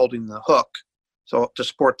pinky's holding the hook, so to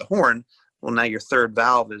support the horn, well, now your third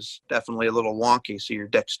valve is definitely a little wonky. So your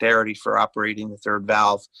dexterity for operating the third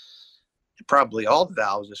valve, probably all the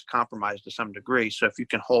valves, is compromised to some degree. So if you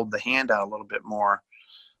can hold the hand out a little bit more,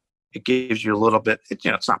 it gives you a little bit, you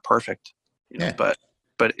know, it's not perfect, you know, but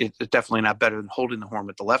it's definitely not better than holding the horn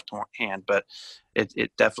with the left hand, but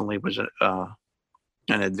it definitely was an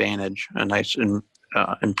advantage, a nice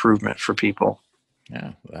improvement for people.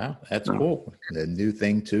 Yeah. Wow. That's cool. A new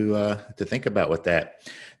thing to think about with that.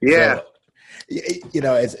 Yeah. So, you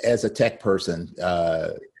know, as a tech person,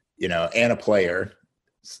 you know, and a player,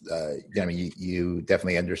 I mean, you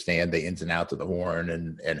definitely understand the ins and outs of the horn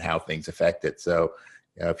and how things affect it. So,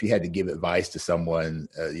 you know, if you had to give advice to someone,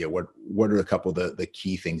 you know, what are a couple of the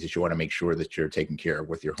key things that you want to make sure that you're taking care of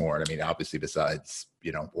with your horn? I mean, obviously, besides,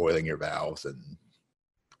 you know, oiling your valves and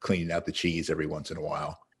cleaning out the cheese every once in a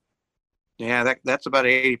while. Yeah, that's about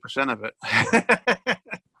 80% of it.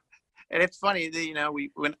 And it's funny that, you know,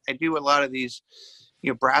 when I do a lot of these,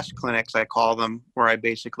 you know, brass clinics, I call them, where I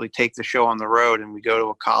basically take the show on the road and we go to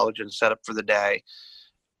a college and set up for the day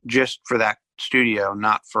just for that studio,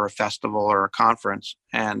 not for a festival or a conference.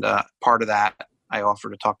 And part of that I offer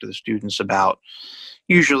to talk to the students about,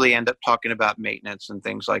 usually end up talking about maintenance and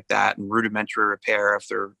things like that and rudimentary repair if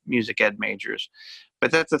they're music ed majors.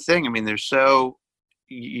 But that's the thing. I mean,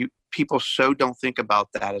 people so don't think about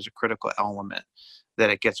that as a critical element that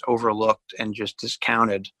it gets overlooked and just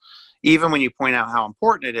discounted. Even when you point out how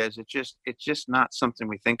important it is, it's just not something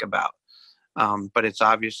we think about. But it's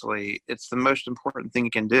the most important thing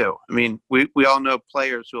you can do. I mean, we all know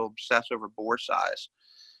players who obsess over bore size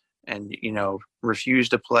and, you know, refuse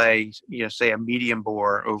to play, you know, say a medium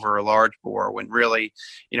bore over a large bore, when really,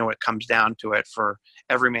 you know, when it comes down to it, for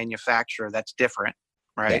every manufacturer, that's different,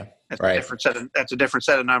 right? Yeah, that's a different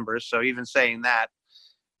set of numbers. So even saying that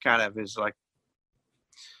kind of is like,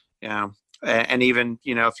 you know, and even,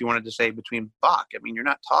 you know, if you wanted to say between Bach, I mean, you're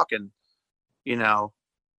not talking, you know,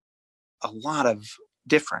 a lot of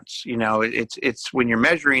difference. You know, it's when you're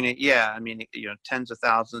measuring it, yeah, I mean, you know, tens of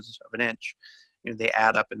thousands of an inch, you know, they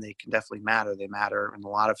add up and they can definitely matter. They matter in a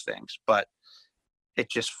lot of things, but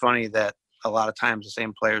it's just funny that a lot of times the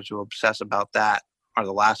same players who obsess about that are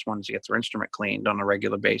the last ones to get their instrument cleaned on a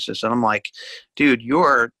regular basis. And I'm like, dude,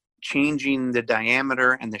 you're changing the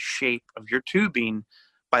diameter and the shape of your tubing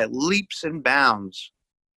by leaps and bounds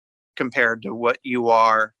compared to what you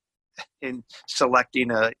are in selecting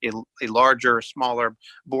a larger or smaller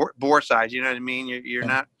bore size. You know what I mean? You're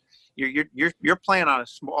not, you're playing on a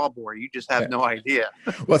small bore. You just have no idea.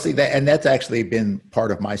 Well, see that, and that's actually been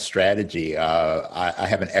part of my strategy. I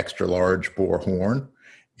have an extra large bore horn.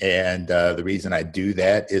 And the reason I do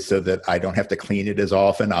that is so that I don't have to clean it as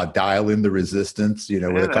often. I'll dial in the resistance, you know,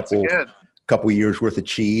 with a couple years worth of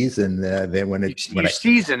cheese, and then when you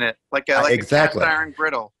season it like a exactly. cast iron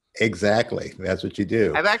griddle. Exactly, that's what you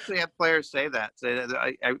do. I've actually had players say that.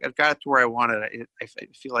 I've got it to where I wanted it. I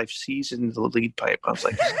feel I've seasoned the lead pipe. I was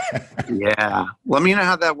like, yeah. Let me know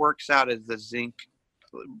how that works out as the zinc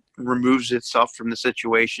removes itself from the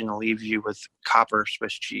situation and leaves you with copper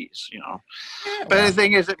Swiss cheese, Yeah, but the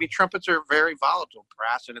thing is that trumpets are very volatile.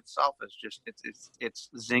 Brass in itself is just it's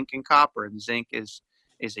zinc and copper, and zinc is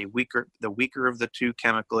the weaker of the two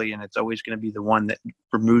chemically, and it's always going to be the one that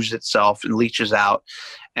removes itself and leaches out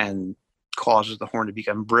and causes the horn to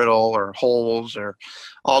become brittle or holes or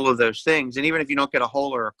all of those things. And even if you don't get a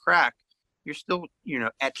hole or a crack, you're still,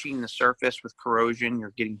 etching the surface with corrosion.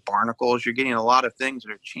 You're getting barnacles. You're getting a lot of things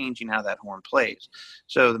that are changing how that horn plays.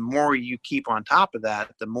 So the more you keep on top of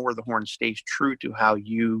that, the more the horn stays true to how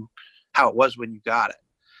it was when you got it.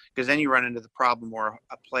 Because then you run into the problem where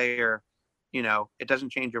a player, it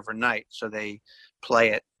doesn't change overnight. So they play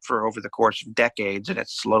it for over the course of decades, and it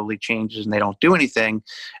slowly changes and they don't do anything.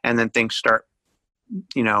 And then things start,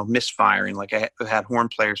 misfiring. Like I had horn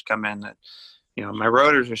players come in that, my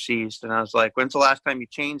rotors are seized. And I was like, when's the last time you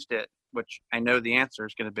changed it? Which I know the answer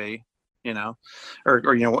is going to be, or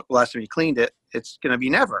last time you cleaned it, it's going to be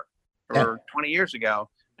never, or 20 years ago.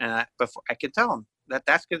 And before I could tell them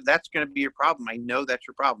that's going to be your problem. I know that's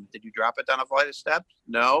your problem. Did you drop it down a flight of steps?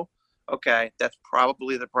 No. Okay, that's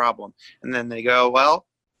probably the problem. And then they go, well,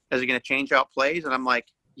 is it going to change how it plays? And I'm like,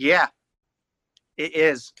 yeah, it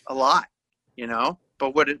is a lot,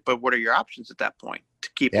 but what are your options at that point? To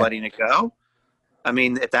keep letting it go? I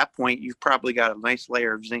mean, at that point, you've probably got a nice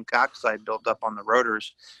layer of zinc oxide built up on the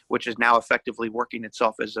rotors, which is now effectively working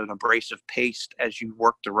itself as an abrasive paste as you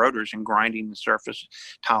work the rotors and grinding the surface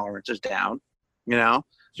tolerances down, So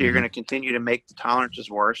you're going to continue to make the tolerances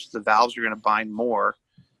worse. The valves are going to bind more.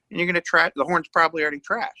 And you're going to the horn's probably already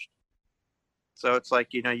trashed. So it's like,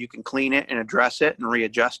 you can clean it and address it and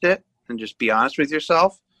readjust it and just be honest with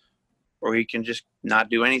yourself, or you can just not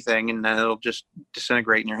do anything and then it'll just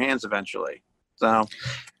disintegrate in your hands eventually. So,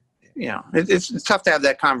 it's tough to have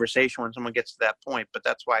that conversation when someone gets to that point, but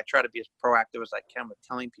that's why I try to be as proactive as I can with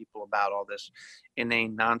telling people about all this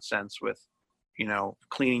inane nonsense with,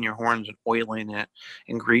 cleaning your horns and oiling it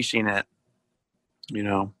and greasing it.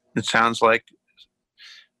 It sounds like,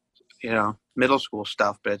 middle school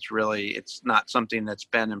stuff, but it's not something that's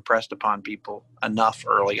been impressed upon people enough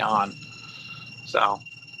early on. So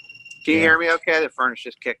can you hear me okay? The furnace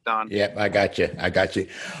just kicked on. Yep, I got you.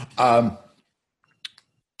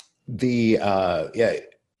 The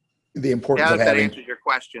importance of that having... answers your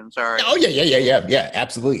question. Sorry. Oh, yeah.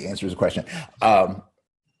 Absolutely answers the question. One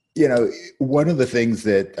of the things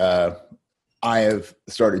that I have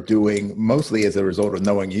started doing mostly as a result of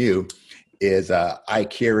knowing you is I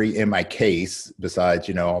carry in my case, besides,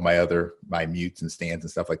 all my mutes and stands and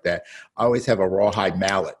stuff like that, I always have a rawhide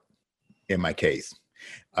mallet in my case,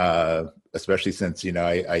 especially since,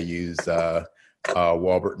 I use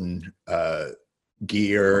Warburton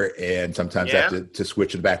gear, and sometimes I have to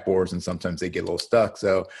switch the backboards, and sometimes they get a little stuck.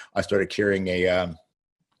 So I started carrying a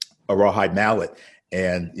rawhide mallet.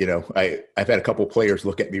 And, I've had a couple of players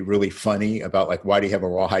look at me really funny about like, why do you have a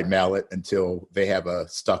rawhide mallet, until they have a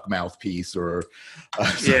stuck mouthpiece or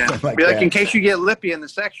something like be like, that. In case you get lippy in the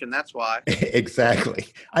section, that's why. Exactly.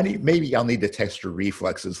 Maybe I'll need to test your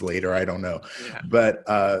reflexes later. I don't know. Yeah. But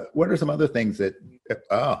what are some other things that,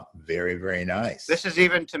 very, very nice. This is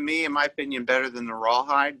even, to me, in my opinion, better than the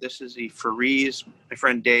rawhide. This is the Fariz. My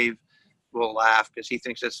friend Dave will laugh because he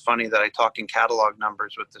thinks it's funny that I talk in catalog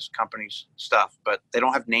numbers with this company's stuff, but they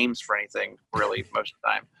don't have names for anything really most of the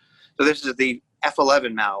time. So this is the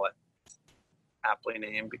F11 mallet, aptly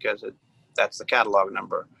named because that's the catalog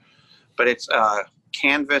number. But it's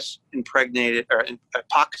canvas impregnated, or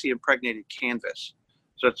epoxy impregnated canvas.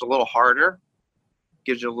 So it's a little harder,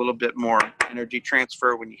 gives you a little bit more energy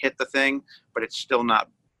transfer when you hit the thing, but it's still not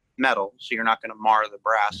metal, so you're not going to mar the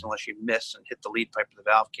brass unless you miss and hit the lead pipe of the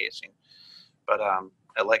valve casing. But I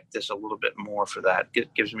like this a little bit more for that.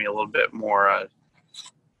 It gives me a little bit more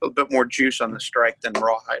juice on the strike than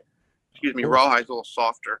rawhide. Excuse me, rawhide's a little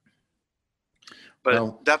softer,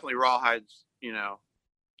 but definitely rawhide's the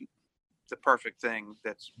perfect thing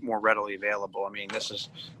that's more readily available. I mean, this is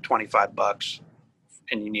 $25,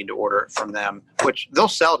 and you need to order it from them, which they'll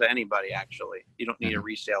sell to anybody. Actually, you don't need a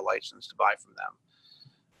resale license to buy from them.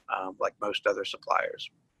 Like most other suppliers.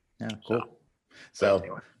 Yeah, cool. So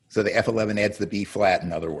the F11 adds the B flat,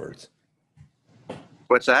 in other words.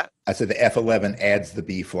 What's that? I said the F11 adds the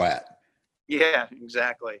B flat. Yeah,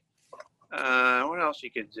 exactly. What else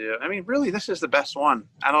you could do? I mean, really, this is the best one.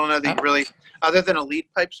 I don't know that you really, other than a lead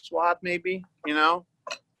pipe swab, maybe,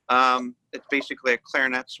 It's basically a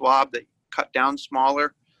clarinet swab that cut down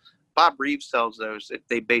smaller. Bob Reeves sells those.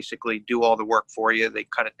 They basically do all the work for you. They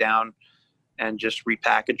cut it down and just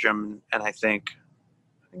repackage them. And I think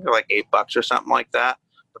they're like $8 or something like that.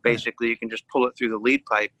 But basically, you can just pull it through the lead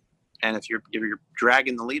pipe. And if you're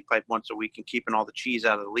dragging the lead pipe once a week and keeping all the cheese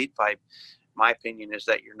out of the lead pipe, my opinion is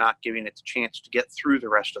that you're not giving it the chance to get through the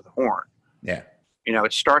rest of the horn. Yeah.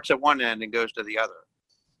 It starts at one end and goes to the other.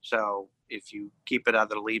 So if you keep it out of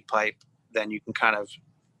the lead pipe, then you can kind of,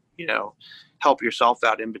 help yourself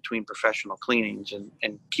out in between professional cleanings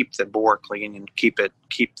and keep the bore clean and keep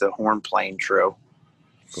the horn playing true.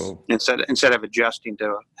 Cool. Instead of adjusting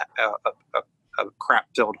to a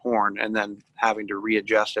crap-filled horn and then having to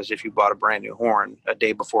readjust as if you bought a brand new horn a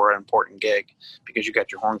day before an important gig because you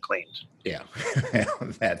got your horn cleaned. Yeah.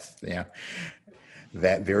 That's,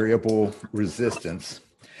 that variable resistance.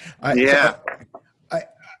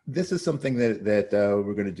 This is something that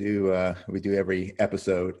we're going to do. We do every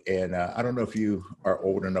episode. And I don't know if you are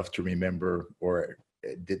old enough to remember or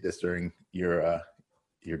did this during your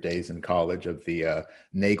days in college of the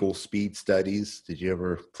Nagel speed studies. Did you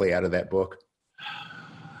ever play out of that book?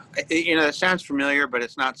 It sounds familiar, but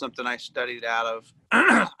it's not something I studied out of.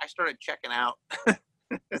 I started checking out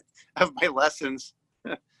of my lessons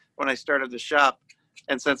when I started the shop.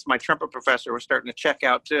 And since my trumpet professor was starting to check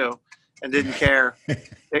out too and didn't care,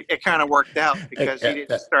 it kind of worked out because he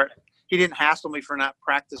didn't hassle me for not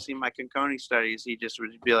practicing my Conconi studies. He just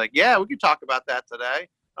would be like, yeah, we can talk about that today.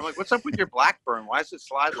 I'm like, what's up with your Blackburn? Why does it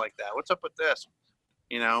slide like that? What's up with this?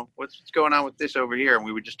 What's going on with this over here? And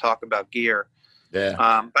we would just talk about gear. Yeah.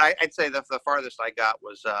 But I'd say the farthest I got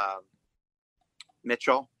was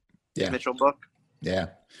Mitchell. Yeah. Mitchell book. Yeah.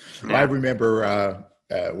 Well, I remember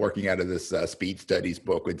working out of this speed studies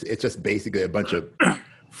book. It's just basically a bunch of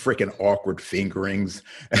freaking awkward fingerings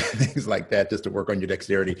and things like that just to work on your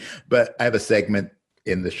dexterity. But I have a segment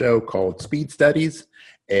in the show called Speed Studies,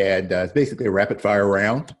 and it's basically a rapid fire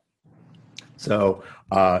round. So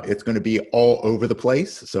it's going to be all over the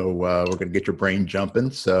place. So we're going to get your brain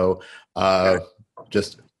jumping. So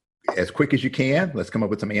just as quick as you can, let's come up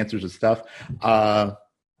with some answers and stuff.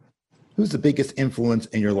 Who's the biggest influence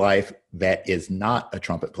in your life that is not a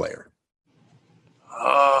trumpet player?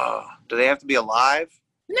 Do they have to be alive?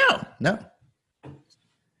 No.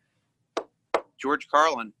 George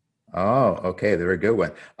Carlin. Oh, okay. Very good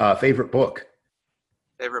one. Favorite book?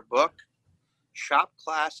 Favorite book? Shop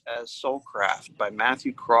Class as Soulcraft by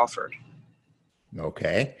Matthew Crawford.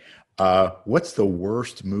 Okay. What's the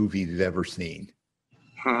worst movie you've ever seen?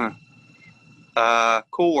 Cool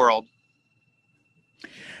World.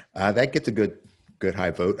 That gets a good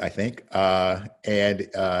high vote, I think. And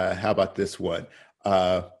how about this one?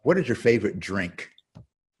 What is your favorite drink?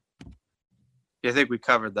 Yeah, I think we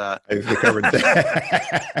covered that. I think we covered that.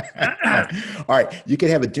 All right. You could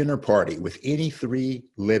have a dinner party with any 3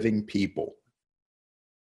 living people.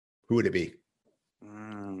 Who would it be?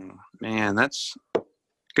 Man, that's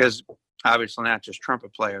because obviously not just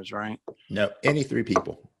trumpet players, right? No, any 3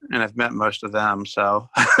 people. And I've met most of them, so.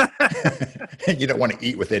 You don't want to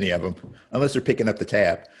eat with any of them unless they're picking up the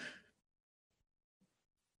tab.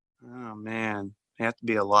 Oh, man. They have to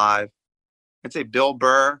be alive. I'd say Bill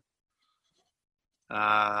Burr,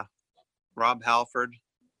 Rob Halford,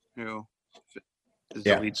 who is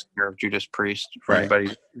the lead singer of Judas Priest. For anybody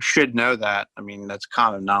who should know that. I mean, that's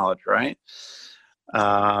common knowledge, right?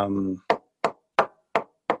 I'm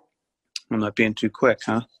not being too quick,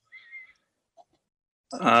 huh?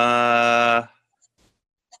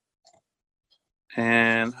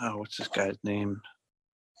 And what's this guy's name?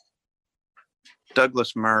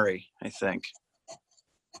 Douglas Murray, I think.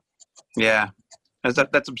 Yeah,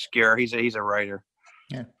 that's obscure. He's a writer.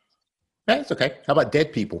 Yeah, that's okay. How about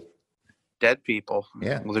dead people? Dead people.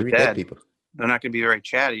 Yeah, well, they're 3 dead. dead people. They're not going to be very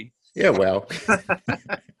chatty. Yeah, well.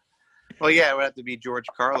 Well, yeah, it would have to be George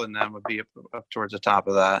Carlin. Then would be up towards the top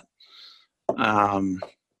of that.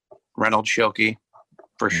 Reynold Schilke,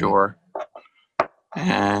 for sure. And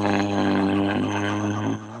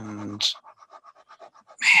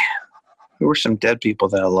man, who were some dead people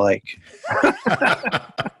that I like?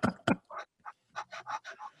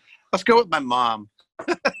 Let's go with my mom.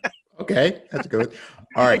 Okay, that's good.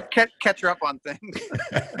 All right. Catch her up on things.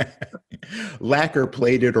 Lacquer,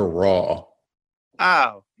 plated, or raw?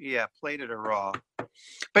 Oh, yeah, plated or raw.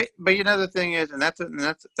 But the thing is, and that's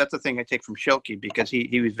the thing I take from Schilke, because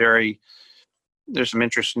he was very. There's some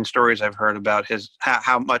interesting stories I've heard about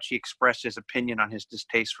how much he expressed his opinion on his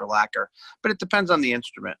distaste for lacquer. But it depends on the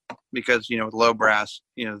instrument, because with low brass,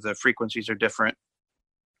 the frequencies are different.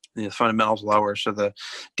 The fundamentals lower, so the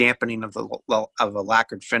dampening of a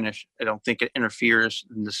lacquered finish, I don't think it interferes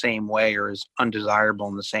in the same way or is undesirable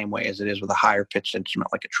in the same way as it is with a higher pitched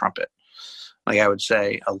instrument like a trumpet. Like I would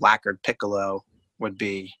say a lacquered piccolo would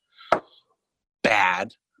be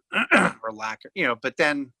bad or lacquered, but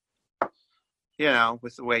then,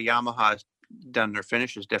 with the way Yamaha's done their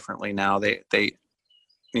finishes differently now, they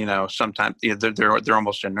sometimes they're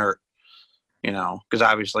almost inert, because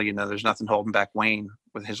obviously, there's nothing holding back Wayne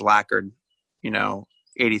with his lacquered,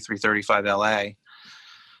 8335 LA.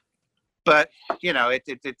 But,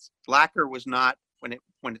 it's lacquer was not, when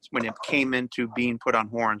it came into being put on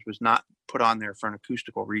horns, was not put on there for an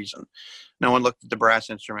acoustical reason. No one looked at the brass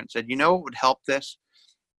instrument and said, what would help this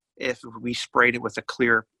if we sprayed it with a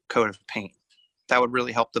clear coat of paint? That would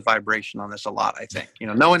really help the vibration on this a lot, I think.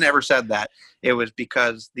 No one ever said that. It was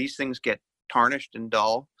because these things get tarnished and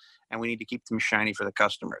dull, and we need to keep them shiny for the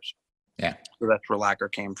customers. Yeah. So that's where lacquer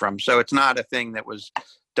came from. So it's not a thing that was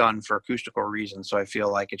done for acoustical reasons. So I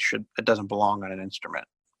feel like it doesn't belong on an instrument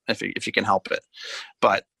if you can help it.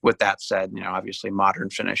 But with that said, obviously modern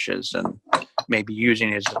finishes and maybe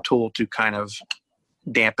using it as a tool to kind of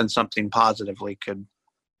dampen something positively could,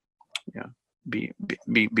 be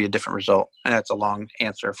a different result. And that's a long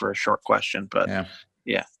answer for a short question, but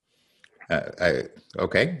yeah.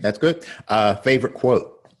 Okay, that's good. Favorite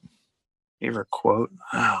quote? Favorite quote?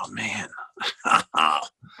 Oh man.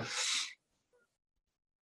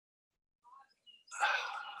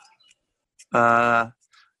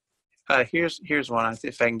 Here's one.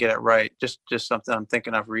 If I can get it right, just something I'm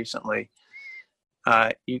thinking of recently.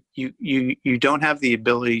 You don't have the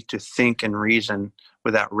ability to think and reason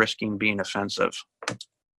without risking being offensive.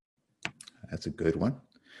 That's a good one.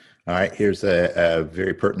 All right, here's a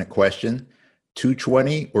very pertinent question: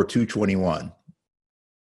 220 or 221?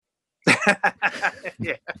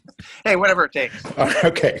 Yeah. Hey, whatever it takes.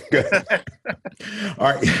 Okay, good.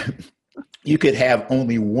 All right. You could have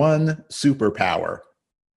only one superpower.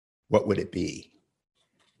 What would it be?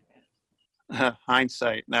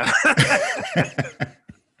 Hindsight. No.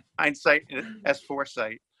 Hindsight as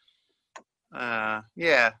foresight.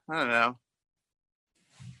 Yeah, I don't know.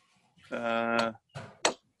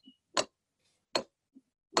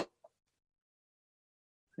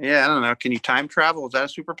 Yeah, I don't know. Can you time travel? Is that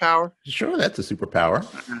a superpower? Sure, that's a superpower.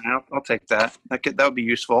 I'll take that. That would be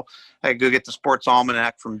useful. I could go get the sports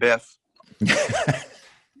almanac from Biff.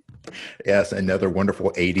 Yes, another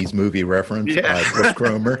wonderful 80s movie reference. Yeah. Chris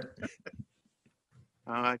Cromer.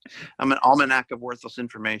 I'm an almanac of worthless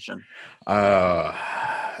information.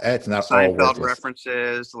 That's not all Seinfeld worthless.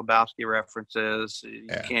 References, Lebowski references. You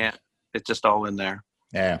can't. It's just all in there.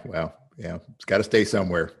 Yeah, well, it's got to stay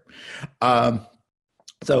somewhere.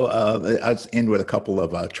 So I'll just end with a couple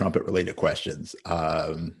of trumpet-related questions.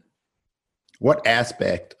 What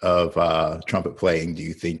aspect of trumpet playing do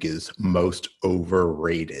you think is most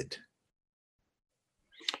overrated?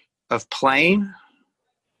 Of playing?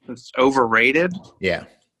 It's overrated? Yeah.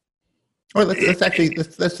 Or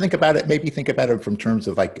let's think about it. Maybe think about it from terms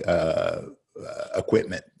of like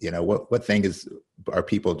equipment. What thing are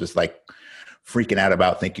people just like freaking out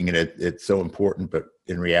about, thinking it's so important, but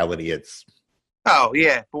in reality it's. Oh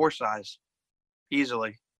yeah, bore size,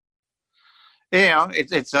 easily.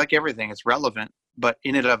 It's like everything. It's relevant, but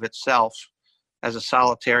in and of itself, as a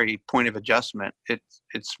solitary point of adjustment,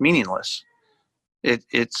 it's meaningless.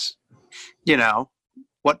 It's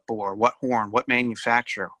what bore, what horn, what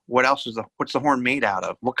manufacturer, what else what's the horn made out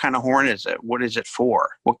of? What kind of horn is it? What is it for?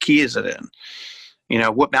 What key is it in?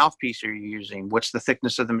 What mouthpiece are you using? What's the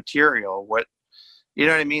thickness of the material? You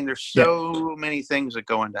know what I mean? There's so many things that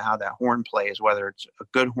go into how that horn plays, whether it's a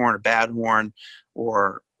good horn, a bad horn,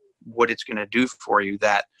 or what it's going to do for you,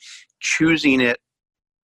 that choosing it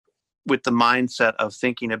with the mindset of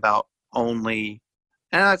thinking about only,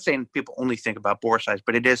 and I'm not saying people only think about bore size,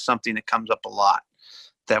 but it is something that comes up a lot,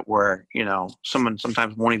 that where, someone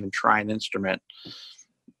sometimes won't even try an instrument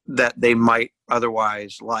that they might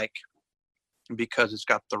otherwise like because it's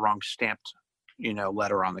got the wrong stamped,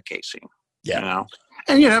 letter on the casing. Yeah.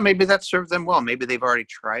 And maybe that served them well. Maybe they've already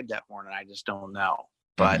tried that horn and I just don't know.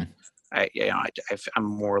 But I'm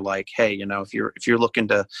more like, hey, if you're looking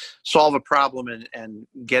to solve a problem and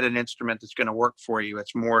get an instrument that's going to work for you,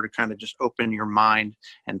 it's more to kind of just open your mind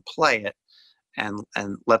and play it and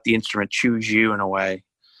let the instrument choose you in a way.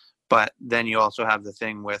 But then you also have the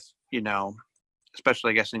thing with, especially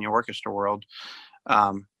I guess in your orchestra world,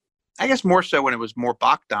 I guess more so when it was more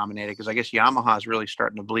Bach dominated, because I guess Yamaha is really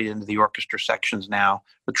starting to bleed into the orchestra sections now,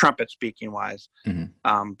 the trumpet speaking wise.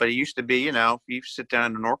 Mm-hmm. But it used to be, if you sit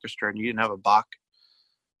down in an orchestra and you didn't have a Bach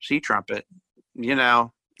C trumpet,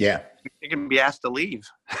 Yeah, You can be asked to leave.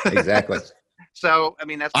 exactly. So, I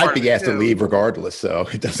mean, that's part I'd of be it asked to too. leave regardless, so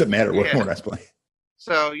it doesn't matter what Yeah. horn I was playing.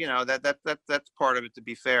 So, that's part of it, to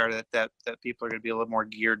be fair, that people are going to be a little more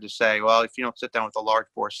geared to say, well, if you don't sit down with a large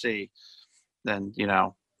 4C, then, you're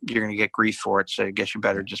going to get grief for it. So I guess you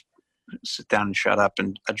better just sit down and shut up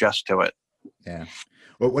and adjust to it. Yeah.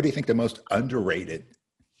 Well, what do you think the most underrated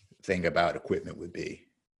thing about equipment would be?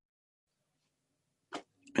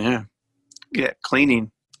 Yeah. Yeah.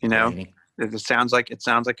 Cleaning, Cleaning. it sounds like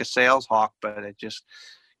a sales hawk, but it just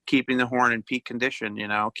keeping the horn in peak condition,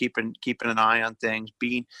 keeping an eye on things,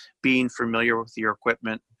 being familiar with your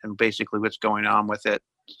equipment and basically what's going on with it.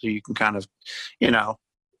 So you can kind of,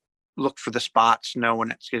 look for the spots, know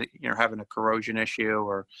when it's having a corrosion issue,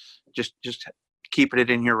 or just keeping it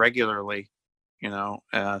in here regularly, so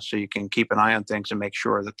you can keep an eye on things and make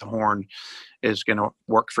sure that the horn is going to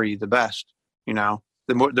work for you the best.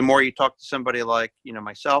 The more you talk to somebody like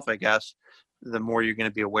myself, I guess, the more you're going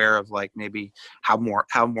to be aware of like maybe how more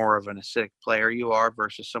of an acidic player you are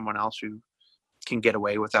versus someone else who can get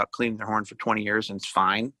away without cleaning their horn for 20 years and it's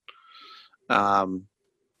fine.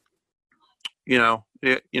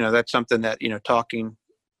 That's something that, talking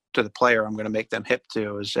to the player, I'm going to make them hip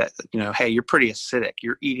to is that, hey, you're pretty acidic.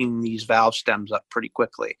 You're eating these valve stems up pretty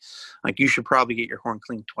quickly. Like you should probably get your horn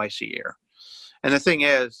cleaned twice a year. And the thing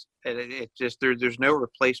is, it just, there's no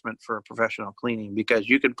replacement for a professional cleaning, because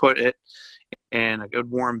you can put it in a good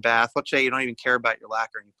warm bath. Let's say you don't even care about your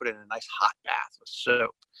lacquer and you put it in a nice hot bath with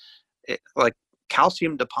soap. Like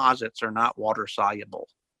calcium deposits are not water soluble.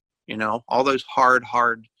 All those hard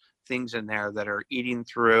things in there that are eating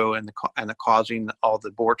through and causing all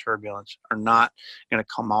the bore turbulence are not going to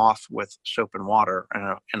come off with soap and water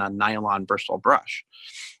and a nylon bristle brush.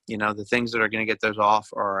 The things that are going to get those off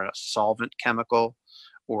are a solvent chemical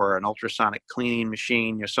or an ultrasonic cleaning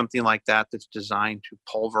machine, something like that that's designed to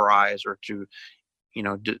pulverize or to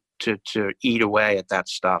eat away at that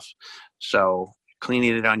stuff. So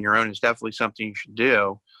cleaning it on your own is definitely something you should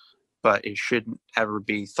do, but it shouldn't ever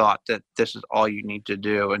be thought that this is all you need to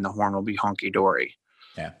do and the horn will be hunky-dory.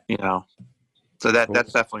 Yeah. So that's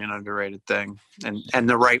definitely an underrated thing. And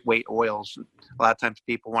the right weight oils. A lot of times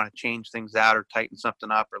people want to change things out or tighten something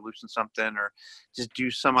up or loosen something or just do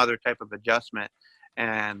some other type of adjustment.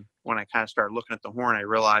 And when I kind of started looking at the horn, I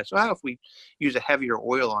realized, well, if we use a heavier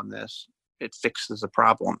oil on this, it fixes the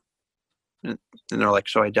problem. And they're like,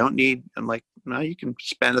 so I don't need, I'm like, no, you can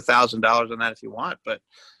spend $1,000 on that if you want, but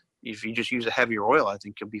if you just use a heavier oil, I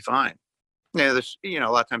think you'll be fine. There's, a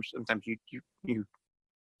lot of times, sometimes you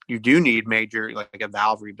do need major, like a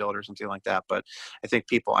valve rebuild or something like that. But I think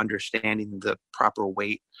people understanding the proper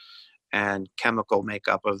weight and chemical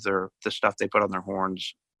makeup of the stuff they put on their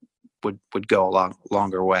horns would go a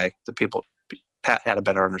longer way. The people had a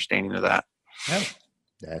better understanding of that. Yeah,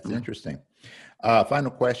 that's interesting. Final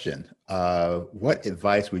question. What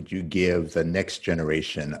advice would you give the next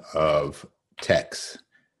generation of techs?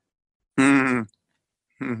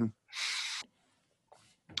 Mm-hmm.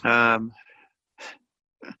 I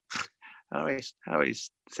always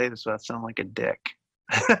say this without sounding like a dick.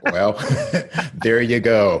 Well, there you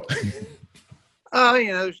go.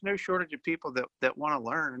 There's no shortage of people that want to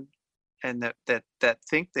learn and that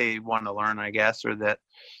think they want to learn, I guess, or that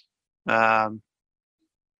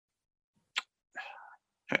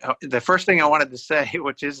the first thing I wanted to say,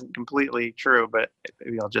 which isn't completely true, but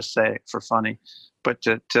maybe I'll just say it for funny, but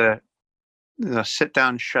to sit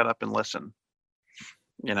down, shut up, and listen.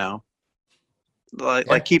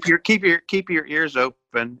 Like keep your ears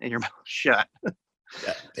open and your mouth shut.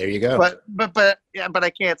 Yeah, there you go. But I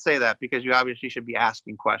can't say that because you obviously should be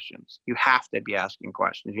asking questions. You have to be asking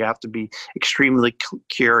questions. You have to be extremely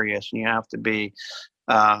curious, and you have to be,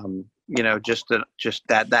 just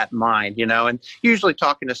that mind, and usually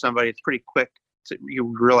talking to somebody, it's pretty quick.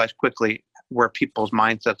 You realize quickly where people's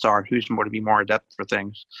mindsets are and who's more to be more adept for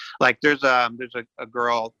things. Like there's a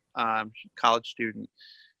girl, college student,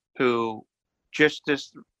 who just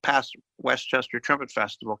this past Westchester Trumpet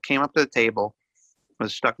Festival came up to the table with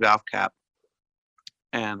a stuck valve cap,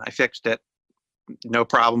 and I fixed it, no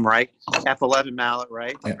problem, right? F11 mallet,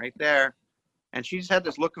 right, yeah. Right there, and she just had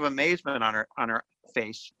this look of amazement on her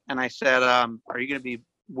face. And I said, "Are you going to be?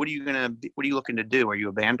 What are you looking to do? Are you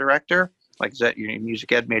a band director? Like, is that your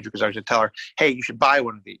music ed major?" Because I was going to tell her, "Hey, you should buy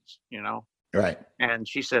one of these," Right. And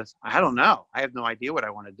she says, "I don't know. I have no idea what I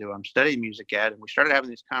want to do. I'm studying music ed." And we started having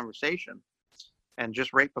this conversation. And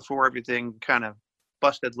just right before everything kind of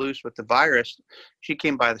busted loose with the virus, she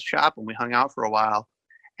came by the shop and we hung out for a while.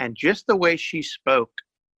 And just the way she spoke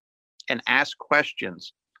and asked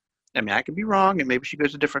questions, I mean, I could be wrong and maybe she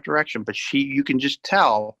goes a different direction, but you can just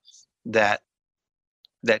tell that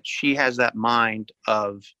that she has that mind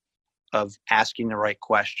of asking the right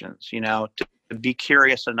questions, to be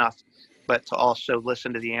curious enough, but to also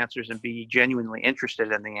listen to the answers and be genuinely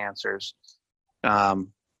interested in the answers.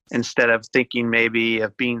 Instead of thinking maybe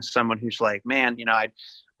of being someone who's like, man, I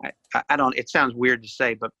don't, it sounds weird to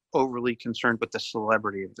say, but overly concerned with the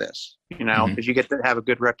celebrity of this, because you get to have a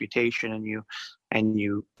good reputation and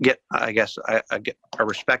you get, I guess, are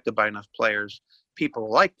respected by enough players,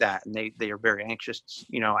 people like that. And they are very anxious,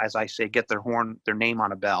 as I say, get their name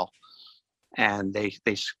on a bell, and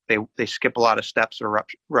they skip a lot of steps or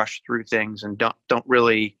rush through things and don't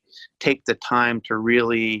really take the time to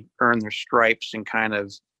really earn their stripes and kind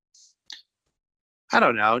of, I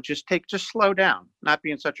don't know, just slow down, not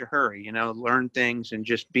be in such a hurry, learn things and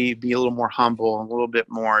just be a little more humble and a little bit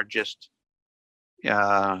more just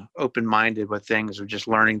open-minded with things, or just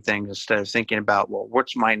learning things instead of thinking about, well,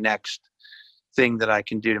 what's my next thing that I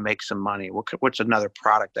can do to make some money? What's another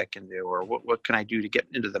product I can do? Or what can I do to get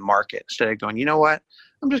into the market? Instead of going, you know what,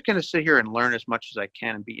 I'm just going to sit here and learn as much as I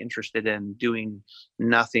can and be interested in doing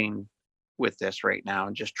nothing with this right now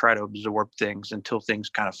and just try to absorb things until things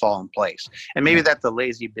kind of fall in place. And maybe that's a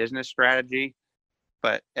lazy business strategy,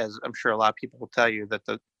 but as I'm sure a lot of people will tell you, that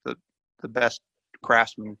the best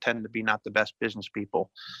craftsmen tend to be not the best business people.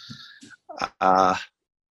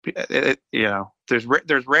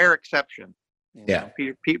 There's rare exception.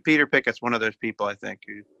 Peter Pickett's one of those people, I think,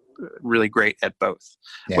 who's really great at both,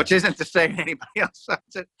 which isn't to say anybody else has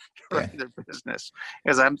it for their business,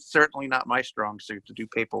 because I'm certainly not my strong suit to do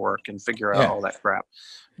paperwork and figure out all that crap.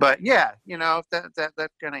 But if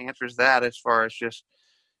that kind of answers that, as far as just,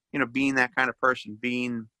 being that kind of person,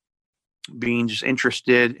 being just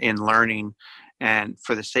interested in learning, and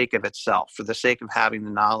for the sake of itself, for the sake of having the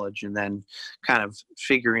knowledge, and then kind of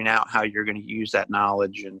figuring out how you're going to use that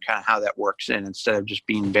knowledge and kind of how that works in, instead of just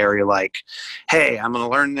being very like, hey, I'm going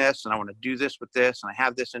to learn this and I want to do this with this and I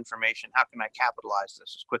have this information. How can I capitalize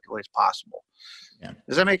this as quickly as possible? Yeah.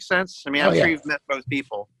 Does that make sense? I mean, I'm sure you've met both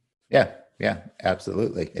people. Yeah,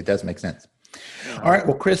 absolutely. It does make sense. All right.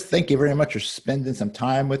 Well, Chris, thank you very much for spending some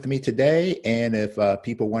time with me today. And if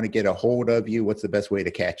people want to get a hold of you, what's the best way to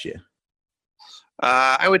catch you?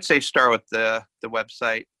 I would say start with the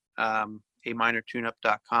website,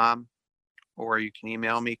 aminortuneup.com, or you can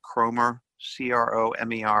email me, Cromer,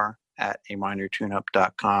 CROMER,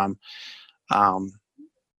 @aminortuneup.com. I'm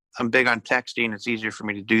big on texting. It's easier for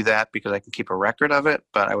me to do that because I can keep a record of it.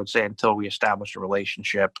 But I would say until we establish a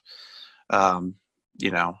relationship, I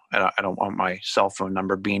don't want my cell phone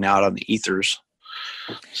number being out on the ethers.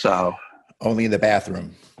 So only in the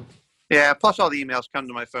bathroom. Yeah. Plus all the emails come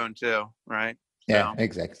to my phone too. Right. Yeah,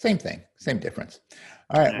 exactly. Same thing. Same difference.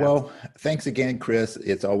 All right. Yeah. Well, thanks again, Chris.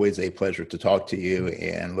 It's always a pleasure to talk to you,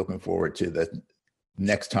 and looking forward to the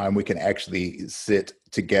next time we can actually sit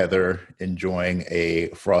together enjoying a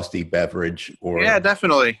frosty beverage. Or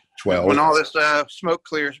definitely. 12. When all this smoke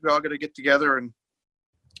clears, we're all going to get together and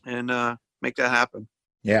make that happen.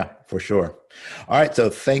 Yeah, for sure. All right. So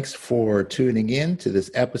thanks for tuning in to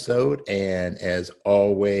this episode. And as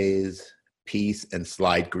always, peace and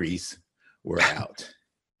slide grease. We're out.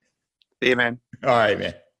 See you, man. All right,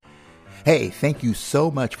 man. Hey, thank you so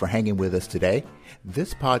much for hanging with us today.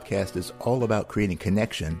 This podcast is all about creating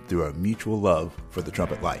connection through our mutual love for the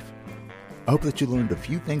trumpet life. I hope that you learned a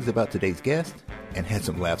few things about today's guest and had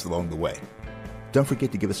some laughs along the way. Don't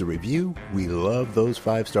forget to give us a review. We love those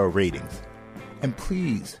 5-star ratings. And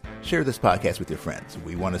please share this podcast with your friends.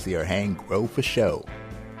 We want to see our hang grow for show.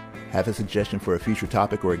 Have a suggestion for a future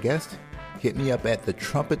topic or a guest? Hit me up at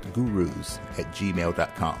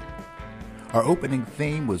thetrumpetgurus@gmail.com. Our opening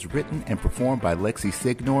theme was written and performed by Lexi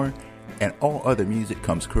Signor, and all other music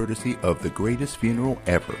comes courtesy of The Greatest Funeral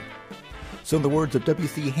Ever. So in the words of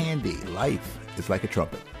W.C. Handy, life is like a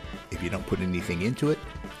trumpet. If you don't put anything into it,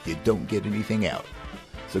 you don't get anything out.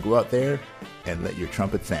 So go out there and let your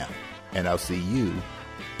trumpet sound. And I'll see you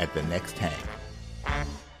at the next hang.